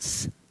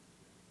 months.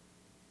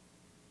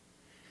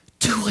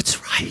 Do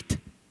what's right.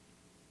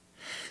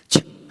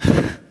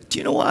 Do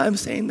you know why I'm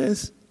saying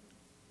this?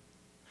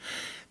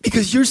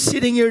 Because you're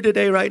sitting here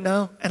today right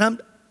now,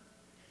 and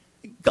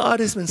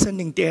God has been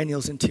sending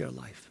Daniels into your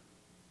life.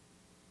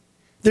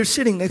 They're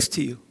sitting next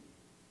to you.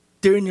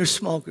 They're in your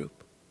small group.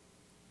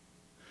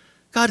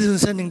 God isn't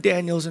sending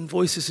Daniels and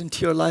voices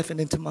into your life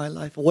and into my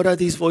life. What are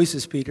these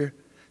voices, Peter?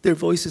 They're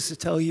voices to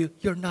tell you,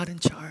 you're not in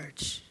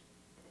charge.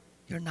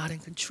 You're not in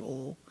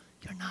control.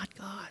 You're not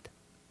God.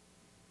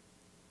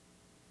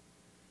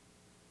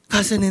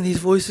 God's sending these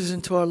voices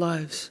into our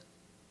lives.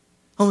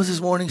 Almost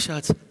as warning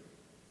shots.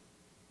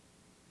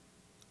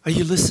 Are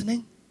you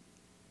listening?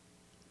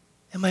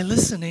 Am I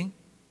listening?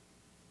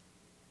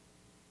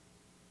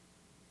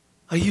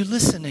 Are you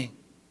listening?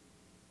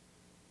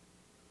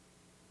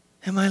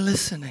 Am I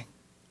listening?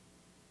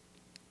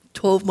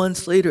 12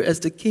 months later,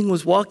 as the king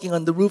was walking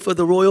on the roof of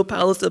the royal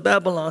palace of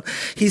Babylon,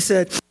 he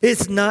said,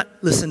 it's not,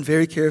 listen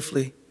very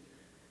carefully.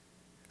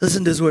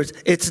 Listen to his words.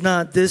 It's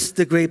not this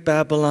the great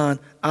Babylon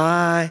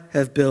I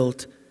have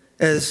built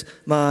as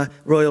my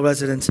royal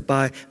residence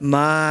by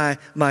my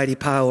mighty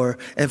power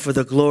and for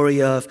the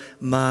glory of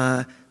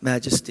my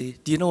majesty.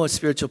 Do you know what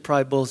spiritual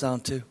pride boils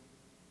down to?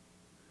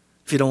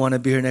 If you don't want to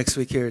be here next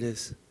week, here it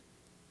is.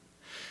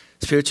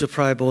 Spiritual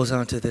pride boils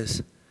down to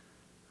this.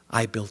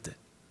 I built it.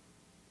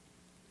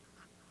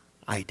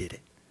 I did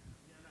it.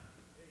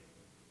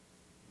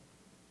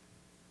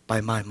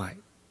 By my might.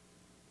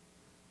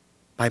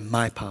 By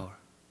my power.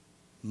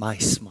 My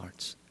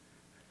smarts.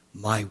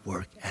 My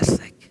work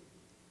ethic.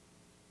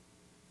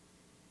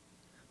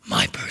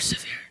 My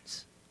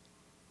perseverance.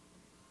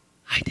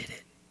 I did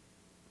it.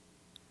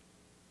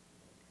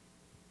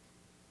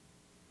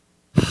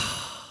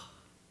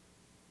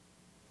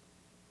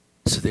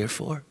 So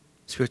therefore,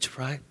 spiritual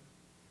pride,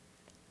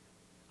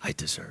 I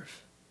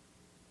deserve.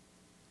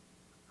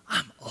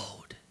 I'm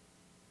owed.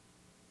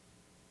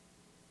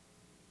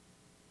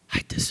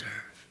 I deserve.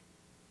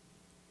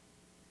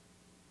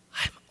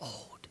 I'm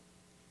owed.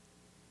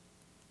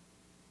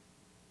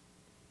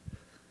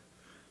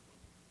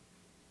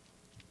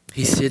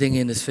 He's sitting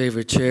in his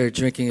favorite chair,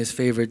 drinking his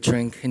favorite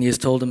drink, and he has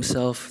told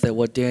himself that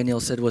what Daniel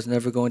said was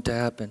never going to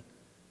happen,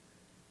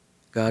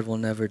 God will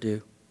never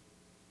do.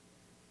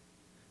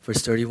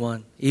 Verse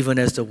 31, even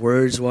as the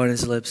words were on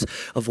his lips,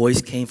 a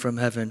voice came from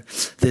heaven.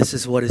 This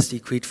is what is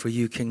decreed for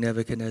you, King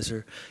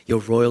Nebuchadnezzar. Your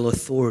royal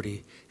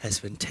authority has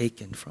been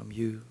taken from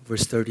you.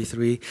 Verse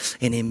 33,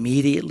 and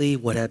immediately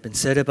what had been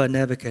said about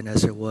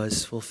Nebuchadnezzar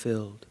was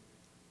fulfilled.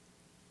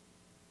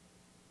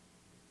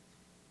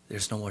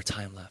 There's no more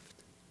time left.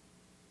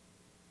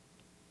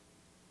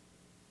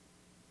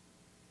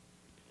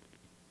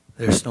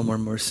 There's no more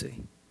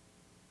mercy.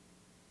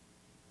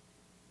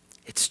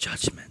 It's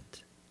judgment.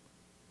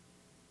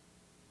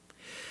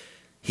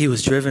 He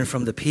was driven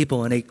from the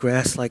people and ate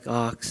grass like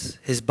ox.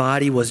 His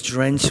body was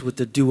drenched with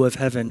the dew of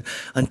heaven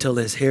until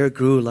his hair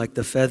grew like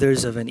the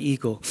feathers of an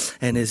eagle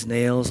and his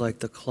nails like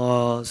the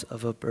claws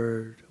of a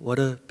bird. What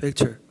a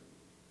picture.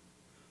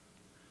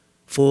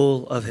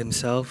 Full of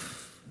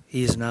himself,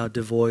 he is now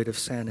devoid of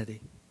sanity.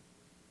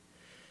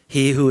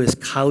 He who is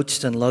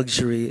couched in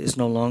luxury is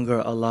no longer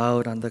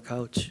allowed on the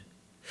couch.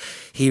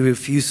 He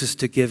refuses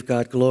to give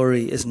God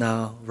glory is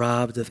now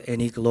robbed of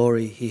any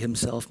glory he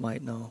himself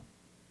might know.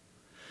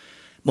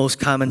 Most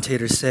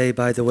commentators say,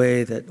 by the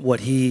way, that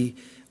what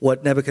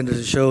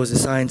Nebuchadnezzar shows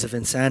is signs of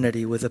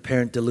insanity with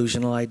apparent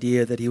delusional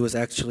idea that he was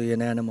actually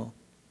an animal.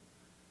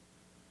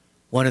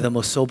 One of the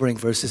most sobering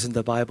verses in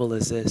the Bible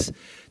is this: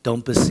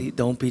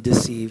 don't be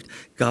deceived.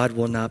 God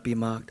will not be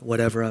mocked.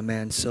 Whatever a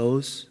man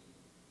sows,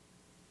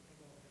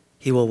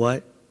 he will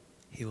what?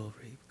 He will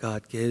reap.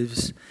 God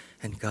gives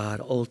and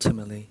God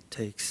ultimately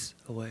takes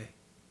away.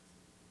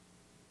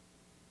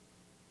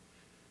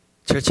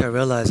 Church, I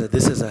realize that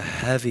this is a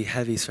heavy,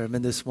 heavy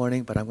sermon this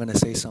morning, but I'm going to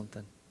say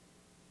something.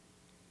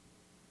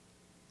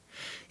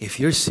 If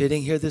you're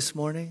sitting here this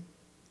morning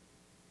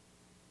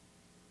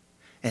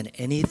and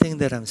anything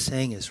that I'm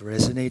saying is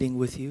resonating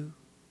with you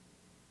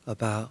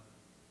about,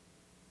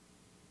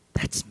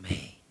 that's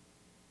me.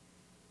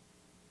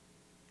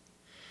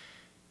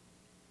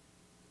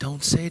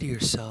 Don't say to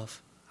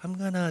yourself, I'm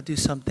going to do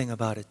something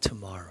about it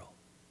tomorrow.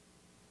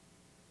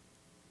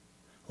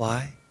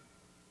 Why?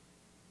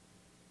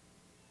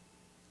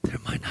 There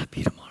might not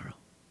be tomorrow.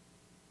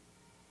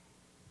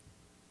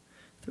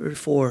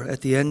 34,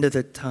 at the end of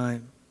the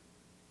time,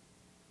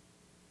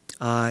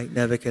 I,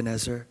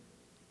 Nebuchadnezzar,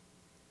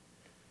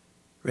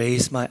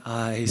 raised my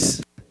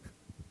eyes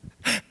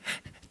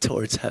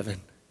towards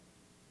heaven.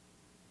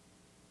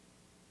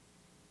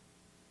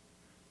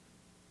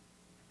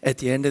 At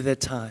the end of that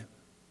time,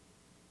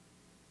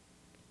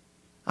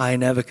 I,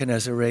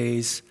 Nebuchadnezzar,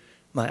 raised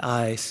my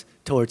eyes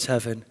towards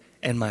heaven,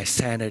 and my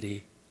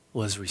sanity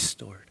was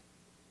restored.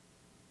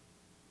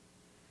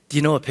 Do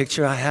you know a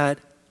picture I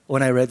had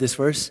when I read this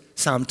verse?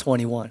 Psalm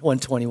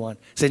 121.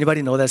 Does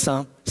anybody know that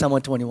psalm? Psalm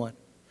 121.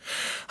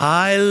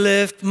 I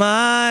lift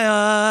my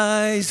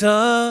eyes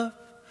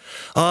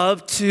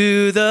up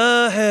to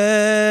the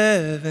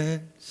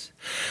heavens.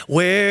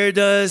 Where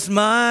does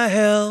my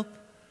help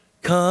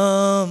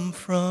come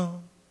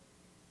from?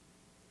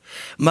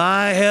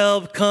 My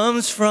help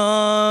comes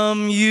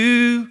from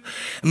you,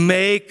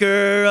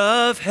 maker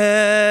of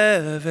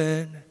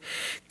heaven,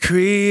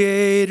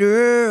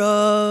 creator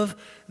of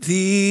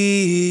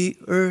the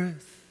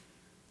earth.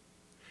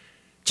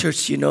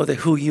 Church, do you know that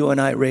who you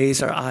and I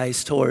raise our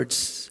eyes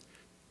towards?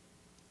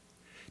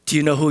 Do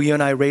you know who you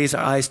and I raise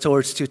our eyes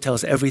towards to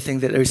tells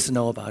everything that there is to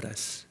know about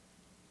us?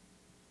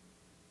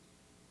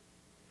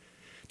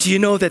 Do you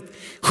know that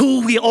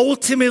who we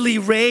ultimately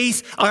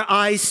raise our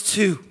eyes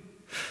to?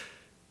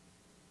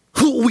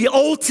 Who we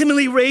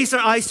ultimately raise our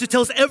eyes to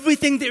tells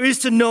everything there is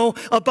to know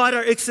about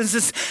our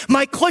existence.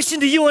 My question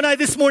to you and I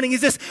this morning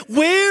is this: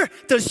 where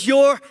does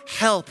your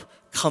help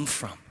come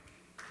from?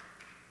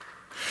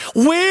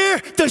 Where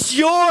does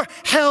your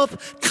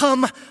help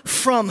come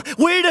from?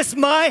 Where does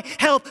my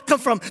help come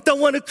from? The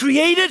one who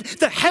created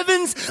the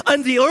heavens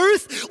and the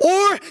earth,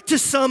 or to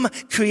some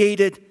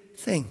created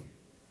thing?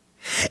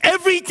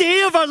 Every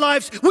day of our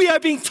lives, we are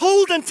being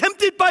told and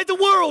tempted by the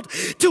world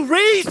to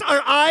raise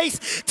our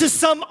eyes to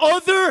some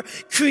other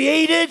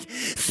created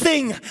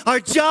thing. Our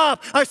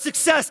job, our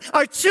success,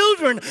 our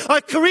children,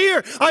 our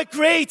career, our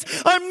grades,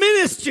 our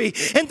ministry.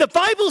 And the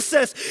Bible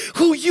says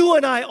who you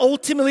and I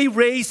ultimately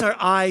raise our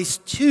eyes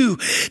to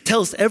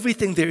tells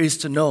everything there is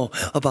to know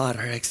about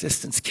our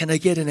existence. Can I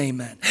get an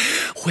amen?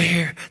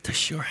 Where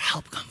does your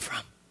help come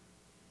from?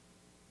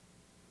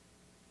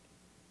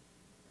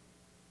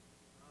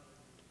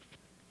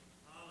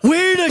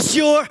 Where does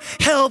your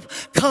help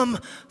come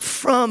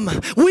from?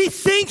 We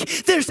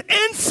think there's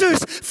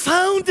answers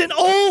found in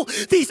all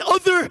these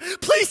other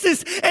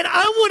places. And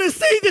I want to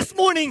say this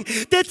morning,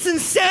 that's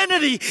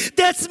insanity.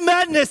 That's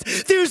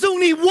madness. There's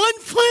only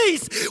one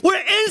place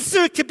where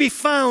answer can be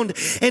found,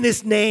 and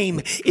his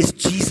name is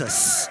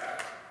Jesus.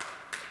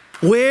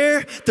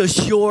 Where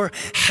does your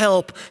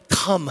help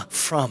come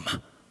from?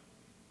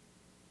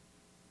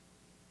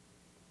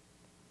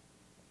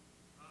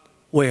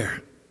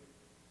 Where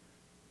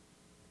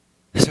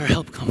does our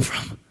help come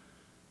from?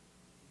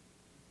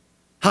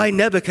 I,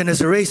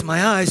 Nebuchadnezzar, raised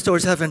my eyes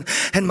towards heaven,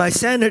 and my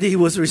sanity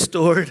was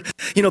restored.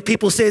 You know,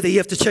 people say that you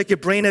have to check your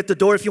brain at the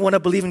door if you want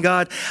to believe in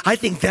God. I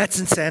think that's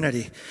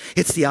insanity.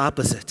 It's the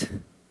opposite.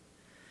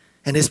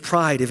 And his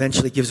pride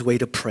eventually gives way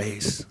to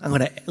praise. I'm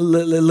going to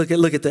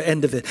look at the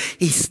end of it.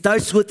 He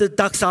starts with the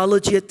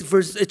doxology at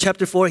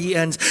chapter 4. He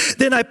ends,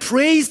 then I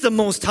praised the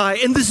Most High.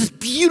 And this is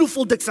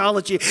beautiful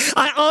doxology.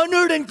 I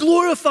honored and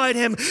glorified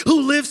him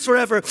who lives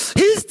forever.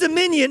 His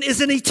dominion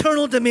is an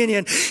eternal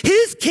dominion.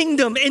 His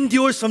kingdom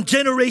endures from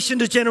generation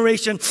to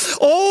generation.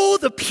 All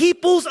the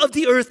peoples of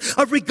the earth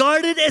are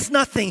regarded as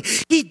nothing.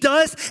 He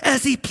does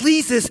as he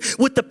pleases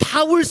with the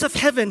powers of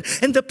heaven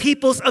and the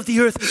peoples of the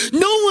earth.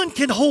 No one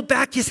can hold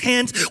back his hand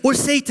hands or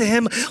say to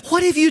him,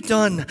 what have you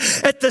done?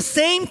 At the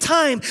same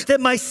time that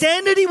my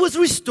sanity was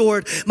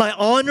restored, my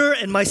honor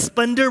and my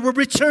splendor were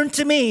returned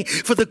to me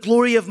for the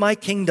glory of my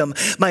kingdom.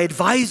 My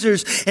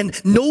advisors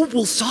and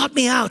nobles sought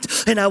me out,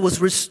 and I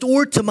was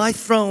restored to my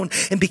throne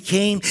and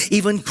became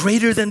even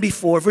greater than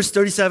before. Verse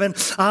 37,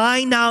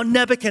 I now,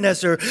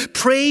 Nebuchadnezzar,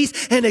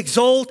 praise and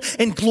exalt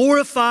and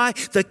glorify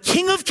the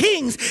King of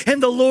Kings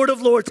and the Lord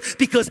of Lords,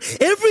 because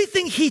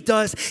everything he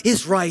does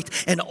is right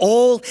and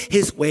all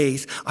his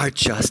ways are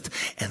just.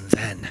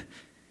 And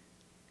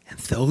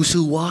those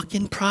who walk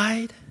in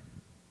pride,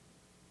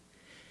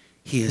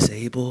 he is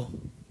able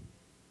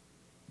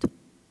to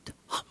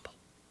humble.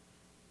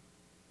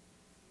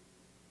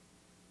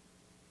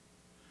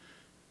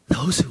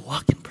 Those who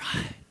walk in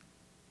pride.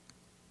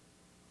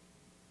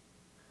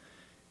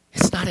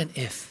 It's not an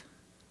if.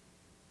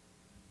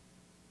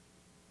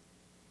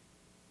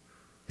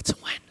 It's a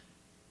when.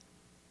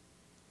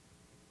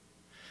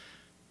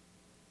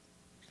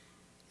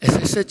 As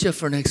I set you up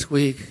for next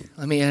week,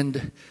 let me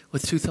end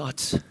with two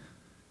thoughts.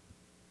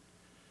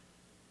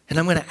 And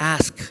I'm going to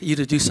ask you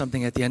to do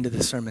something at the end of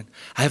this sermon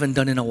I haven't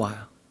done in a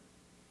while.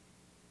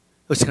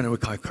 It's going to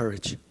require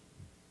courage.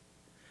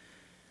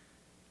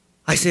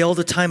 I say all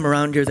the time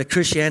around here that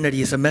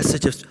Christianity is a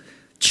message of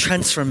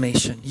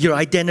transformation. Your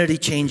identity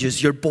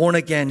changes. You're born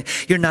again.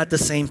 You're not the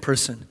same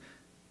person.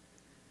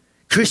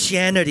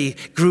 Christianity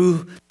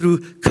grew through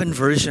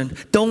conversion.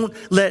 Don't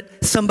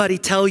let somebody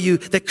tell you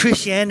that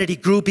Christianity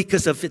grew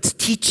because of its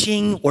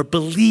teaching or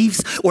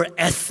beliefs or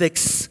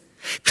ethics.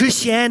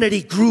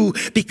 Christianity grew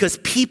because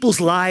people's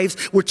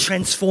lives were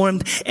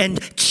transformed and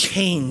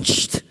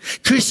changed.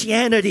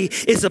 Christianity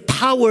is a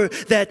power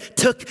that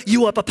took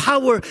you up, a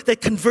power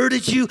that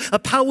converted you, a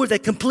power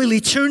that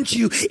completely turned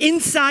you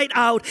inside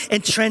out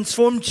and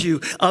transformed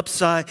you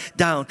upside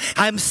down.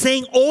 I'm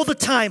saying all the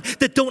time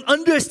that don't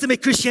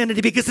underestimate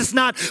Christianity, because it's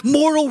not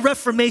moral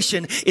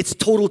reformation, it's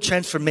total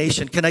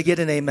transformation. Can I get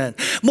an amen?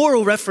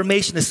 Moral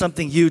reformation is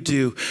something you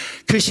do.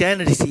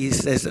 Christianity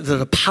is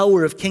the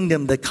power of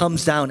kingdom that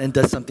comes down and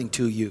does something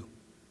to you.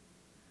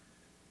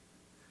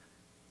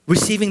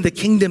 Receiving the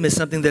kingdom is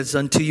something that's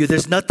done to you.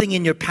 There's nothing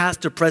in your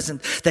past or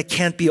present that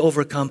can't be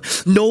overcome.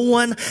 No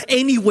one,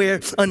 anywhere,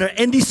 under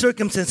any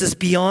circumstances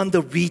beyond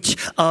the reach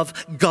of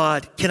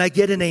God. Can I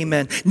get an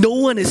amen? No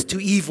one is too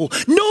evil.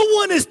 No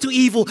one is too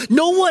evil.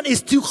 No one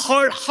is too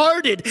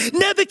hard-hearted.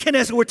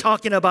 Nebuchadnezzar we're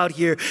talking about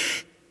here.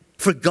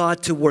 For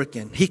God to work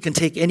in. He can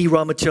take any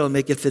raw material and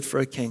make it fit for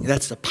a king.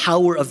 That's the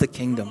power of the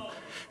kingdom.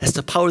 That's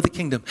the power of the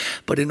kingdom.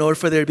 But in order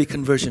for there to be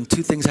conversion,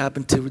 two things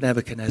happened to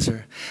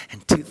Nebuchadnezzar,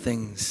 and two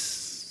things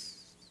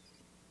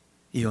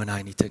you and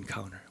I need to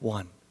encounter.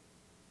 One,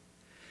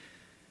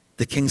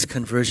 the king's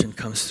conversion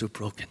comes through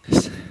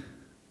brokenness.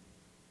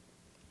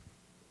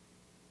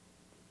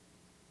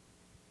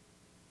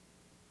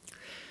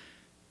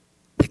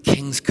 The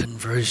king's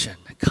conversion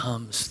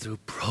comes through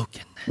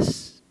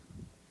brokenness.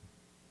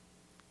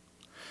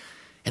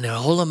 And in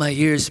all of my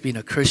years being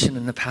a Christian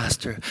and a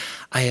pastor,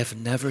 I have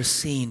never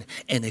seen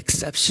an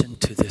exception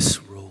to this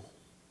rule.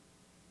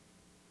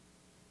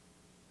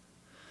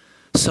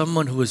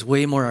 Someone who is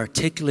way more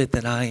articulate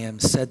than I am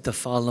said the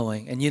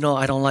following. And you know,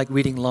 I don't like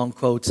reading long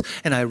quotes,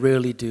 and I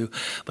rarely do.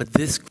 But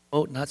this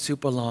quote, not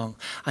super long,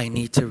 I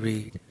need to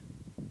read.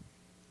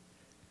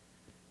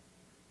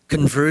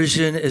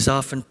 Conversion is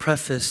often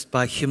prefaced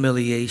by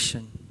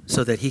humiliation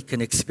so that he can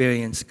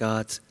experience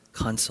God's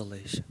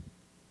consolation.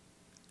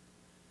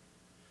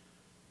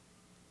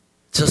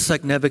 Just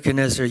like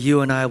Nebuchadnezzar,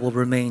 you and I will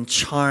remain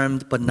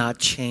charmed but not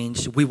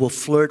changed. We will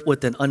flirt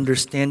with an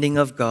understanding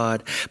of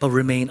God but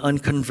remain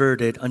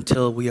unconverted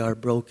until we are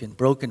broken.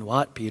 Broken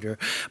what, Peter?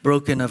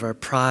 Broken of our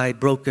pride,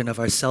 broken of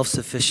our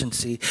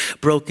self-sufficiency,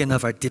 broken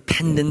of our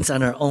dependence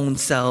on our own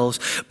selves,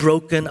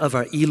 broken of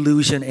our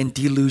illusion and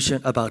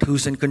delusion about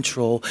who's in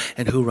control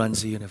and who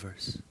runs the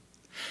universe.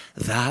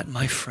 That,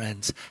 my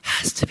friends,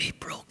 has to be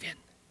broken.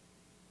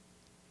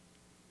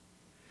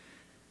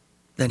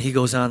 Then he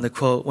goes on to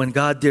quote, when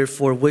God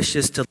therefore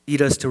wishes to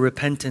lead us to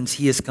repentance,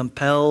 he is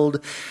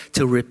compelled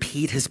to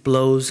repeat his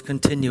blows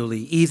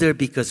continually, either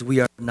because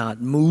we are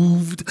not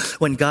moved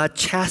when God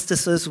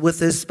chastises us with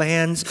his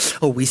bands,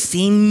 or we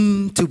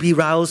seem to be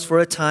roused for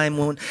a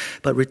time,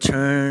 but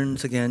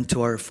returns again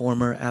to our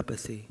former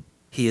apathy.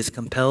 He is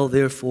compelled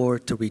therefore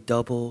to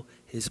redouble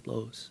his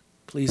blows.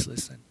 Please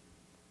listen.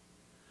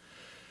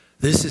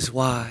 This is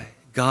why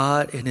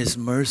God in his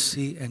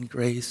mercy and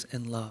grace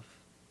and love,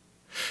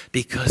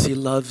 because he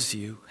loves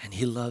you and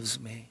he loves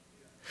me,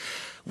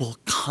 will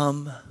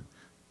come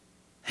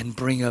and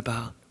bring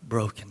about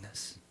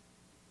brokenness.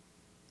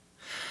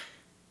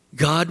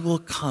 God will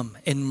come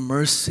in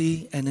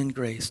mercy and in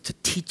grace to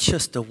teach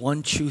us the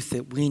one truth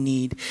that we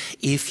need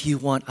if you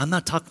want. I'm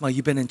not talking about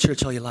you've been in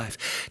church all your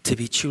life. To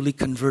be truly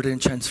converted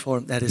and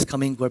transformed, that is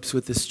coming grips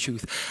with this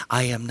truth.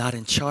 I am not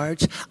in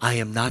charge, I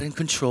am not in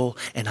control,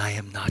 and I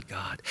am not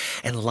God.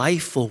 And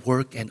life will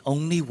work and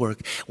only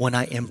work when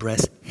I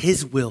embrace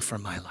his will for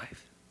my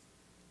life.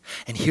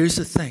 And here's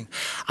the thing.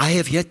 I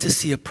have yet to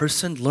see a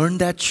person learn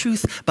that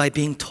truth by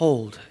being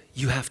told.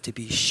 You have to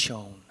be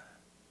shown.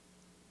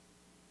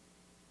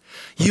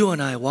 You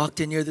and I walked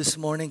in here this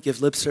morning, give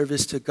lip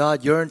service to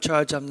God. You're in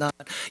charge, I'm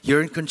not.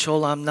 You're in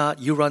control, I'm not.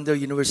 You run the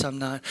universe, I'm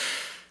not.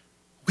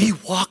 We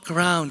walk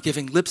around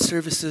giving lip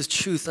services,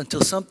 truth,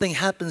 until something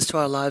happens to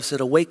our lives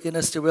that awaken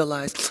us to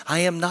realize, I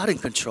am not in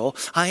control.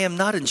 I am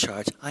not in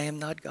charge. I am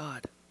not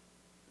God.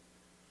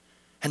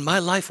 And my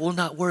life will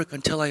not work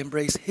until I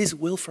embrace His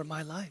will for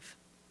my life.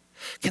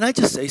 Can I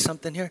just say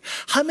something here?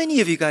 How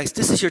many of you guys,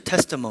 this is your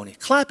testimony?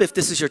 Clap if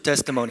this is your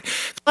testimony.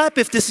 Clap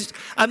if this is,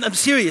 I'm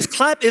serious.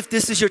 Clap if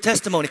this is your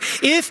testimony.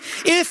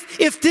 If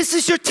this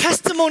is your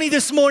testimony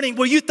this morning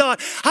where you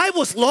thought, I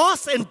was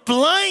lost and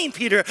blind,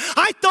 Peter.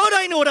 I thought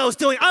I knew what I was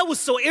doing. I was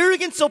so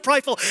arrogant, so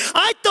prideful.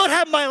 I thought I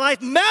had my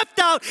life mapped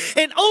out,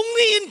 and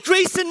only in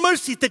grace and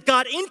mercy did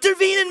God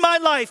intervene in my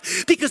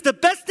life, because the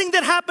best thing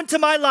that happened to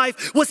my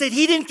life was that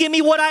He didn't give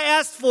me what I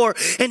asked for,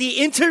 and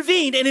He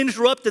intervened and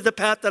interrupted the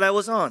path that I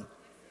was on.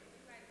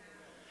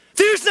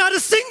 There's not a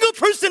single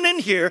person in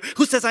here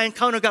who says, I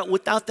encountered God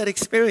without that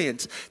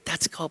experience.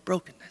 That's called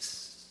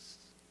brokenness.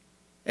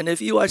 And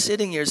if you are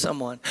sitting here,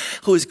 someone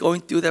who is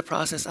going through that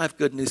process, I have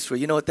good news for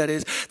you. You know what that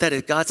is? That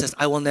is God says,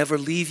 I will never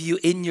leave you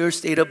in your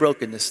state of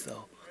brokenness,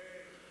 though.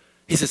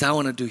 He says, I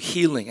want to do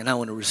healing and I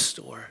want to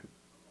restore.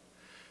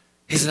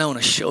 He says, I want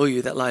to show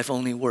you that life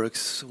only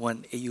works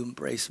when you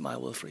embrace my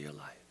will for your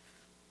life.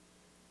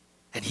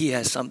 And He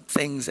has some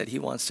things that He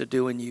wants to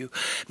do in you.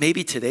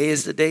 Maybe today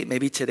is the day.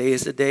 Maybe today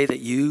is the day that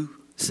you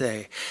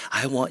say,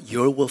 I want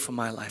your will for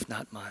my life,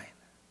 not mine.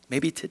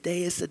 Maybe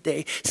today is the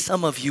day.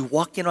 Some of you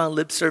walking around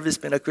lip service,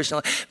 being a Christian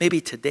life, maybe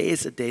today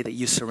is the day that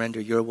you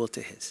surrender your will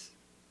to His.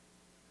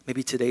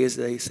 Maybe today is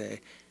the day you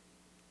say,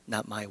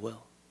 not my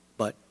will,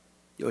 but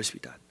yours be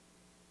done.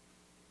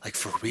 Like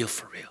for real,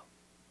 for real.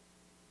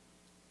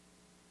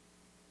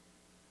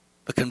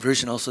 But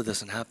conversion also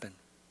doesn't happen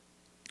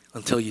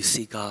until you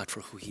see God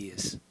for who He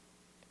is.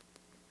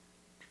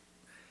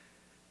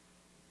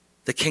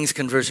 The king's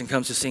conversion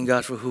comes to seeing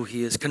God for who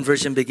He is.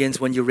 Conversion begins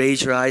when you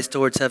raise your eyes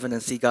towards heaven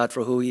and see God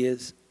for who He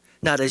is.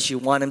 Not as you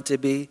want Him to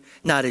be,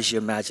 not as you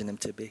imagine Him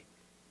to be.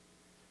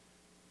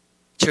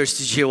 Church,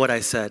 did you hear what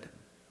I said?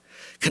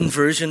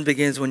 Conversion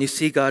begins when you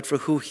see God for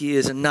who He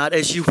is and not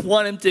as you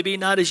want Him to be,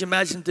 not as you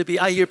imagine Him to be.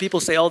 I hear people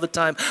say all the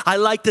time, I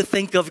like to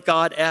think of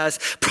God as.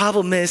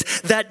 Problem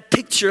is, that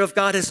picture of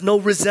God has no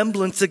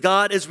resemblance to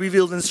God as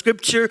revealed in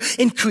Scripture,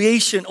 in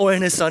creation, or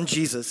in His Son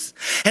Jesus.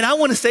 And I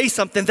want to say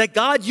something, that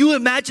God you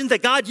imagined,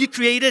 that God you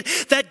created,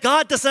 that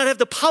God does not have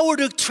the power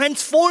to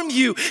transform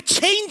you,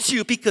 change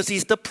you, because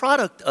He's the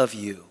product of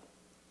you.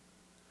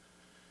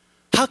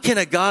 How can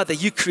a God that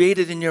you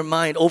created in your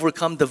mind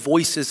overcome the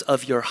voices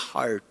of your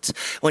heart?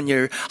 When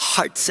your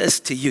heart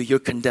says to you, you're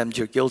condemned,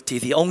 you're guilty.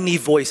 The only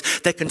voice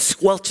that can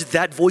squelch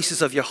that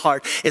voices of your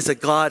heart is a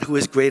God who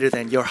is greater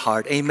than your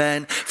heart.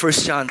 Amen. 1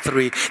 John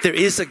 3. There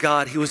is a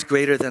God who is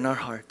greater than our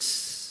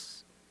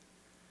hearts.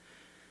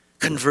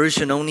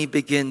 Conversion only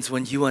begins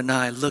when you and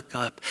I look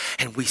up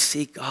and we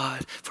see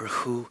God for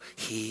who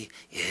He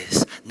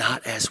is,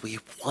 not as we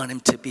want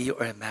Him to be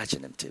or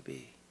imagine Him to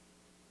be.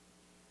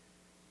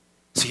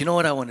 So you know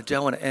what I want to do? I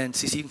want to end.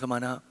 CC, you can come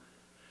on out.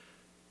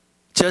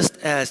 Just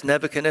as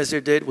Nebuchadnezzar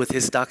did with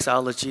his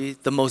doxology,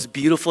 the most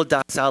beautiful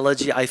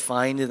doxology I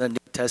find in the New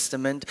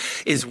Testament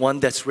is one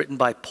that's written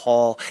by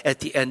Paul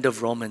at the end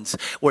of Romans,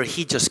 where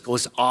he just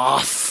goes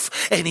off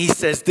and he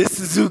says, this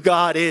is who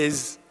God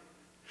is.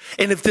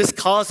 And if this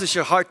causes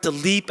your heart to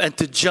leap and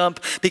to jump,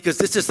 because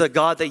this is the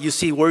God that you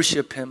see,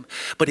 worship Him.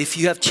 But if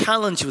you have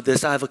challenge with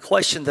this, I have a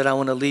question that I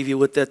want to leave you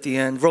with at the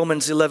end.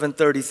 Romans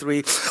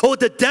 11:33. Oh,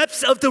 the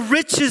depths of the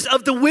riches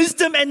of the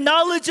wisdom and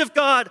knowledge of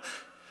God.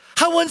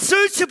 How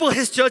unsearchable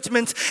His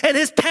judgments and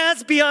His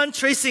paths beyond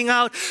tracing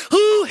out.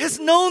 Who has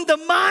known the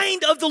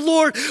mind of the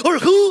Lord, or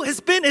who has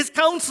been His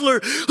counselor?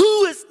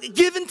 Who has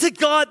given to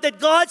God that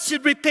God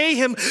should repay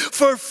him?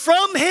 For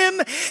from Him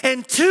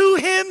and to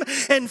Him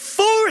and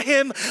for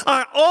Him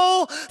are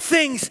all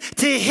things.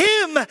 To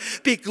Him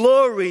be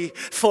glory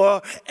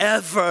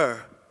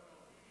forever.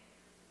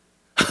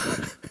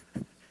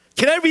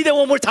 Can I read that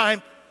one more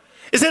time?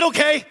 Is that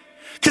okay?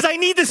 Because I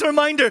need this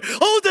reminder.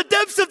 Oh, the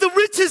depths of the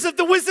riches of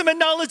the wisdom and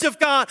knowledge of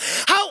God.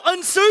 How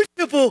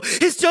unsearchable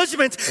His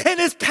judgments and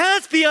His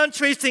paths beyond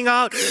tracing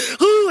out.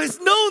 Who has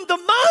known the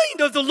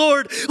mind of the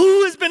Lord?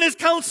 Who has been His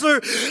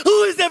counselor?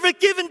 Who has ever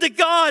given to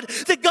God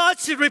that God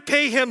should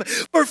repay him?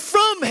 For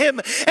from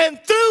Him and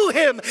through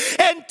Him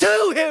and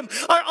to Him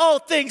are all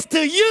things.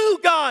 To you,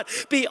 God,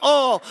 be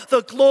all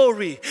the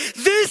glory.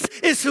 This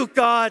is who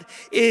God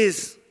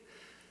is.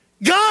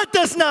 God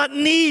does not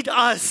need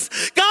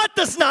us. God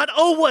does not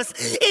owe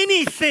us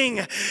anything.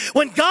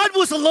 When God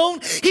was alone,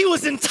 He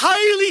was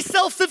entirely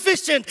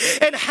self-sufficient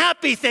and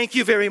happy. Thank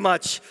you very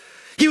much.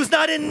 He was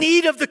not in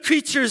need of the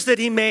creatures that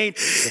He made.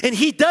 And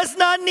He does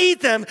not need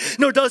them,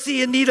 nor does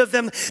He in need of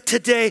them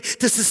today,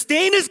 to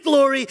sustain His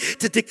glory,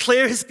 to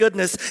declare His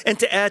goodness, and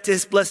to add to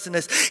His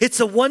blessedness.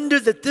 It's a wonder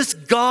that this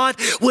God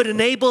would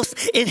enable us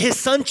in His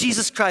Son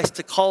Jesus Christ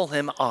to call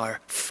Him our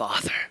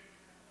Father.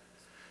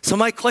 So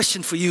my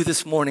question for you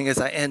this morning as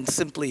I end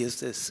simply is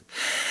this.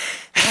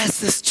 As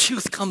this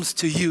truth comes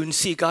to you and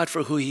see God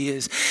for who He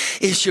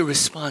is your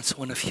response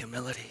one of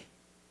humility?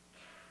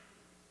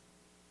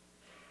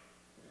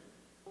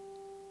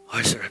 Or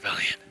is it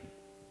rebellion?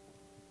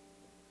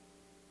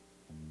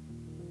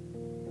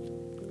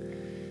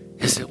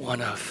 Is it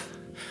one of,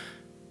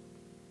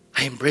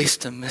 I embrace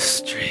the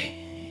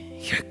mystery,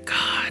 you're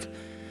God?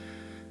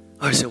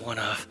 Or is it one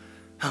of,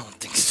 I don't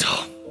think so?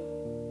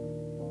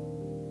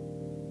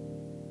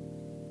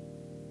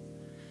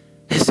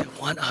 Is it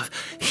one of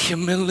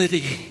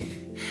humility?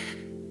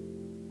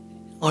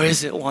 Or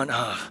is it one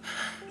of,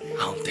 I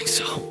don't think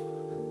so?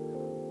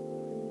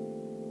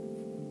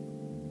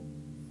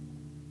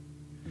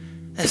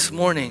 This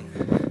morning,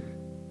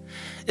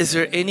 is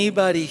there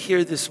anybody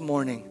here this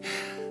morning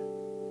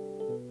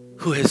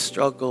who has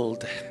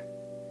struggled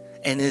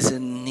and is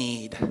in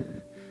need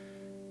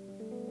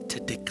to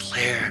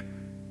declare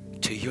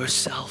to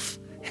yourself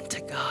and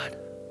to God,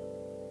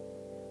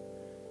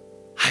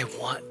 I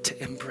want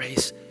to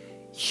embrace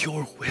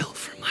your will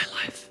for my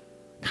life,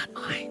 not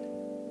mine.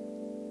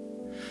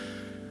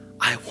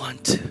 I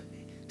want to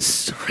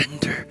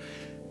surrender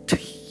to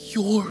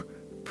your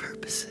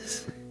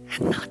purposes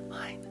and not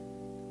mine.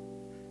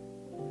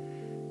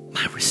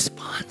 My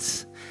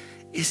response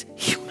is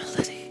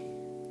humility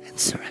and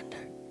surrender.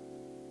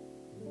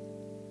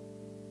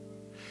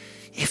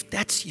 If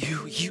that's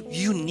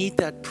you need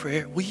that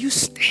prayer, will you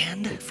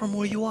stand from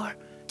where you are?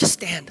 Just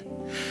stand.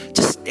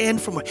 Just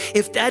stand from where.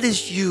 If that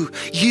is you,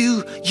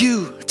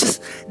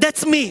 just,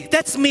 that's me.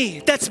 That's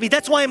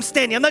why I'm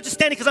standing. I'm not just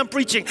standing because I'm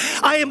preaching.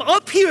 I am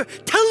up here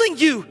telling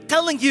you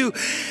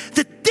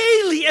that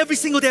daily, every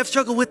single day I've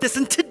struggled with this.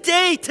 And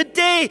today,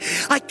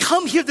 I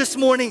come here this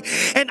morning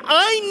and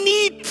I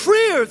need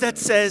prayer that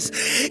says,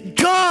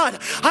 God,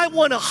 I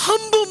want to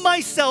humble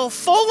myself,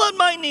 fall on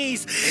my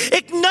knees,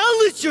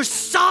 acknowledge your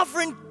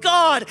sovereign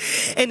God,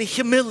 and in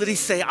humility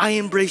say, I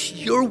embrace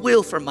your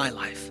will for my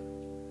life,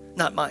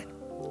 not mine.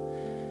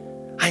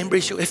 I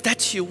embrace you. If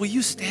that's you, will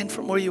you stand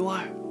from where you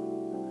are?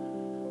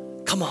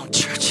 Come on,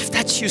 church. If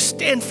that's you,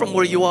 stand from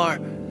where you are.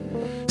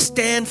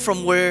 Stand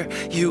from where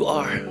you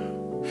are.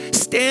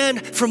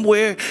 Stand from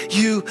where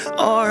you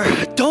are.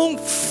 Don't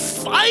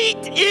fight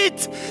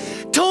it.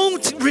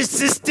 Don't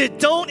resist it.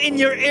 Don't, in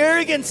your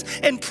arrogance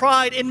and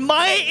pride, in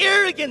my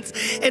arrogance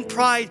and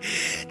pride,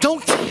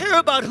 don't care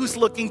about who's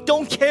looking.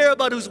 Don't care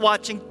about who's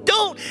watching.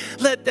 Don't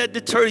let that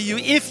deter you.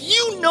 If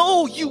you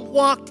know you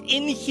walked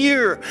in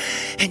here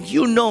and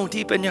you know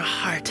deep in your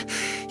heart,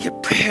 your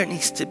prayer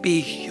needs to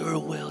be your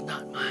will,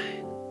 not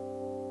mine.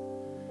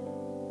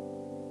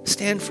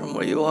 Stand from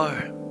where you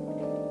are,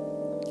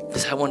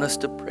 because I want us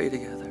to pray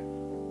together.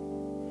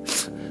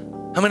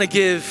 I'm going to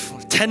give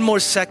 10 more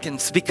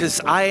seconds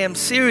because I am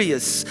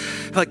serious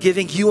about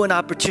giving you an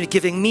opportunity,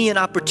 giving me an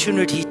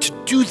opportunity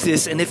to do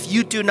this. And if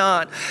you do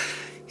not,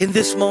 in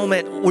this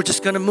moment, we're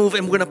just going to move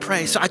and we're going to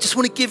pray. So I just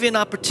want to give you an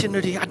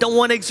opportunity. I don't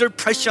want to exert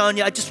pressure on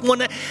you. I just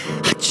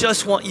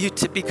want you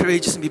to be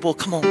courageous and be bold.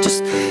 Come on,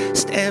 just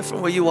stand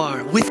from where you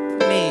are with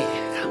me.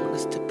 I want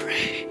us to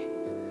pray.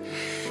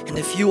 And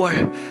if you are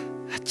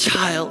a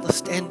child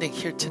standing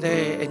here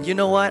today, and you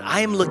know what? I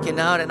am looking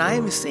out and I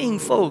am seeing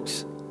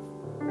folks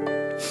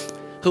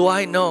who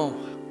I know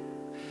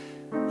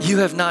you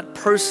have not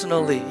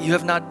personally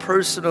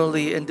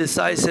and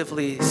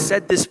decisively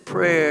said this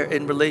prayer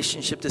in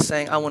relationship to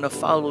saying, I want to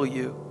follow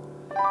you.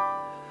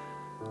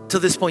 To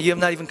this point, you have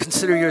not even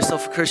considered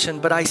yourself a Christian,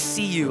 but I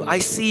see you. I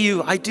do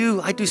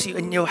see you,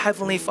 and your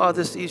Heavenly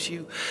Father sees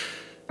you.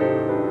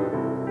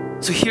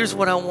 So here's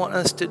what I want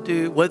us to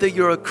do, whether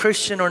you're a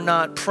Christian or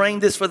not, praying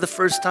this for the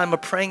first time or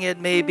praying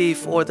it maybe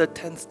for the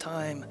 10th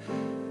time.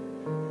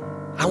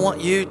 I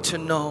want you to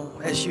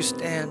know as you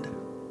stand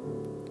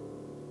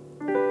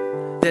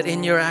that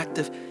in your act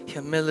of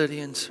humility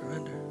and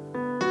surrender,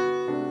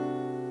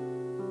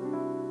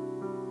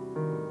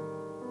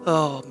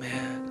 oh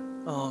man,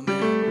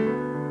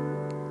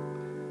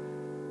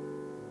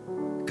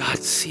 God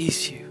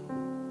sees you.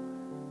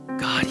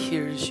 God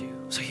hears you.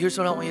 So here's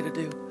what I want you to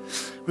do.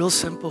 Real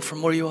simple,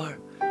 from where you are.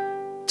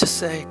 Just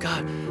say,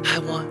 God, I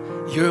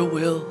want your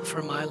will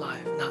for my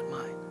life, not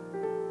mine.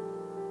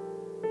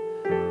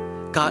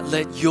 God,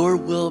 let your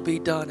will be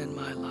done in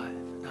my life,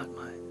 not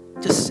mine.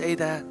 Just say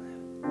that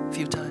a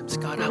few times.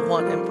 God, I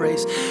want to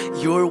embrace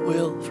your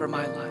will for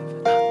my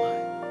life, not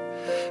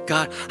mine.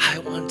 God, I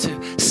want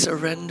to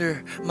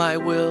surrender my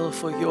will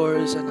for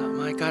yours and not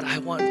mine. God, I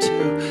want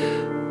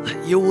to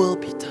let your will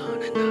be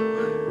done and not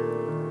mine.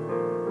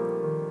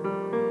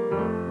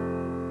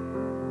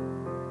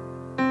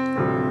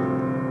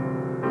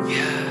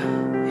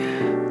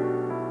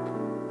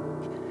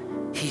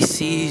 He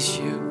sees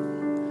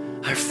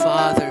you. Our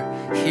Father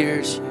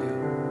hears you.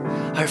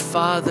 Our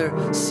Father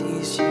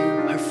sees you.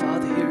 Our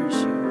Father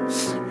hears you.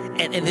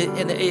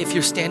 And if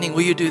you're standing,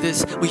 will you do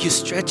this? Will you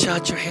stretch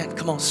out your hand?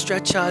 Come on,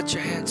 stretch out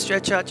your hand.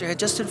 Stretch out your hand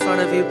just in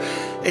front of you,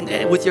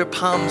 and with your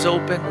palms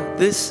open.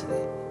 This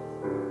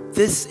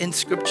in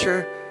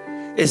Scripture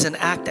is an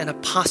act and a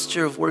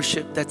posture of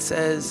worship that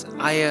says,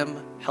 I am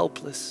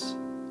helpless.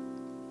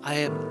 I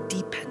am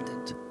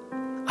dependent.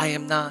 I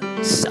am not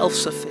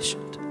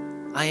self-sufficient.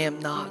 I am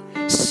not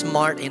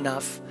smart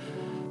enough,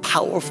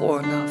 powerful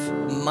enough,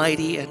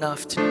 mighty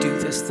enough to do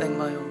this thing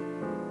my own.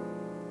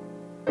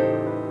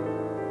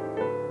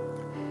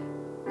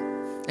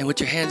 And with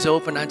your hands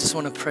open, I just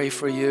want to pray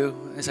for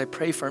you as I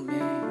pray for me.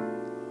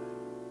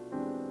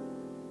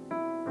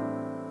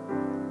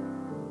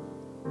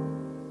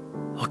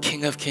 Oh,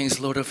 King of Kings,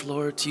 Lord of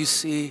Lords, you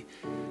see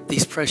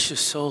these precious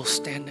souls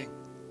standing.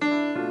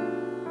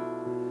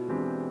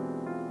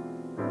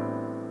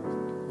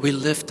 We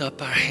lift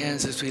up our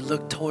hands as we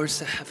look towards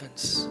the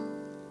heavens.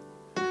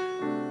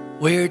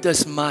 Where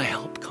does my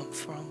help come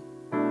from?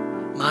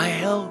 My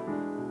help,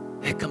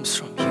 it comes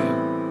from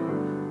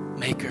you,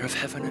 maker of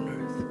heaven and earth.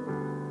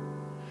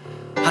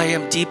 I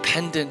am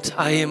dependent.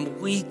 I am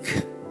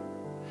weak.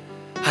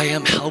 I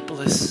am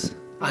helpless.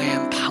 I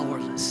am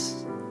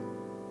powerless.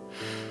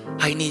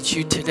 I need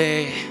you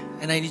today,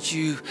 and I need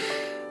you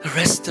the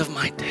rest of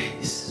my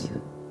days.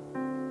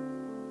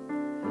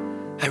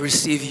 I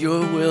receive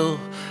your will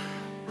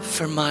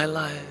for my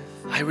life.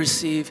 I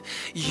receive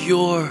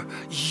your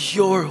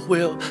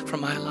will for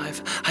my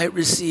life. I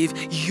receive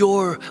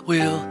your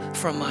will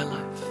from my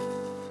life,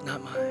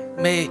 not mine.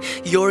 May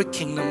your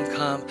kingdom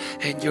come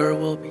and your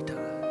will be done.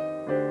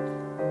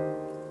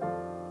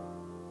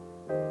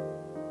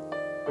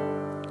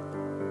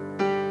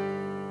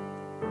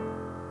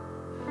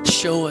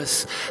 Show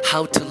us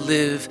how to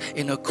live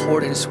in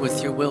accordance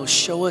with your will.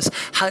 Show us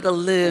how to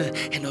live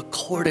in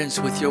accordance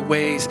with your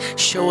ways.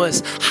 Show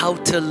us how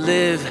to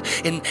live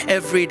in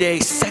everyday,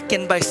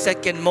 second by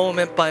second,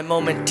 moment by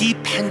moment,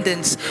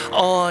 dependence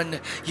on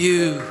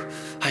you.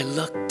 I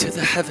look to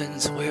the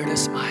heavens. Where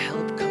does my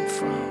help come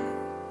from?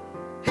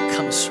 It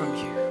comes from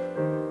you.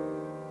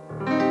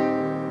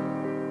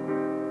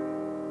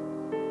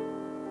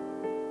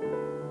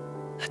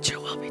 Let your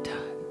will be done.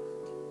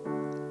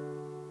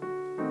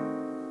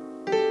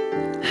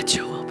 Let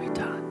your will be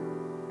done.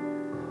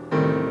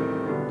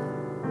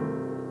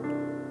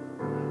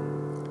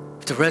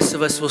 The rest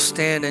of us will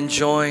stand and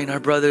join our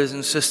brothers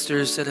and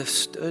sisters that have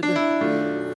stood.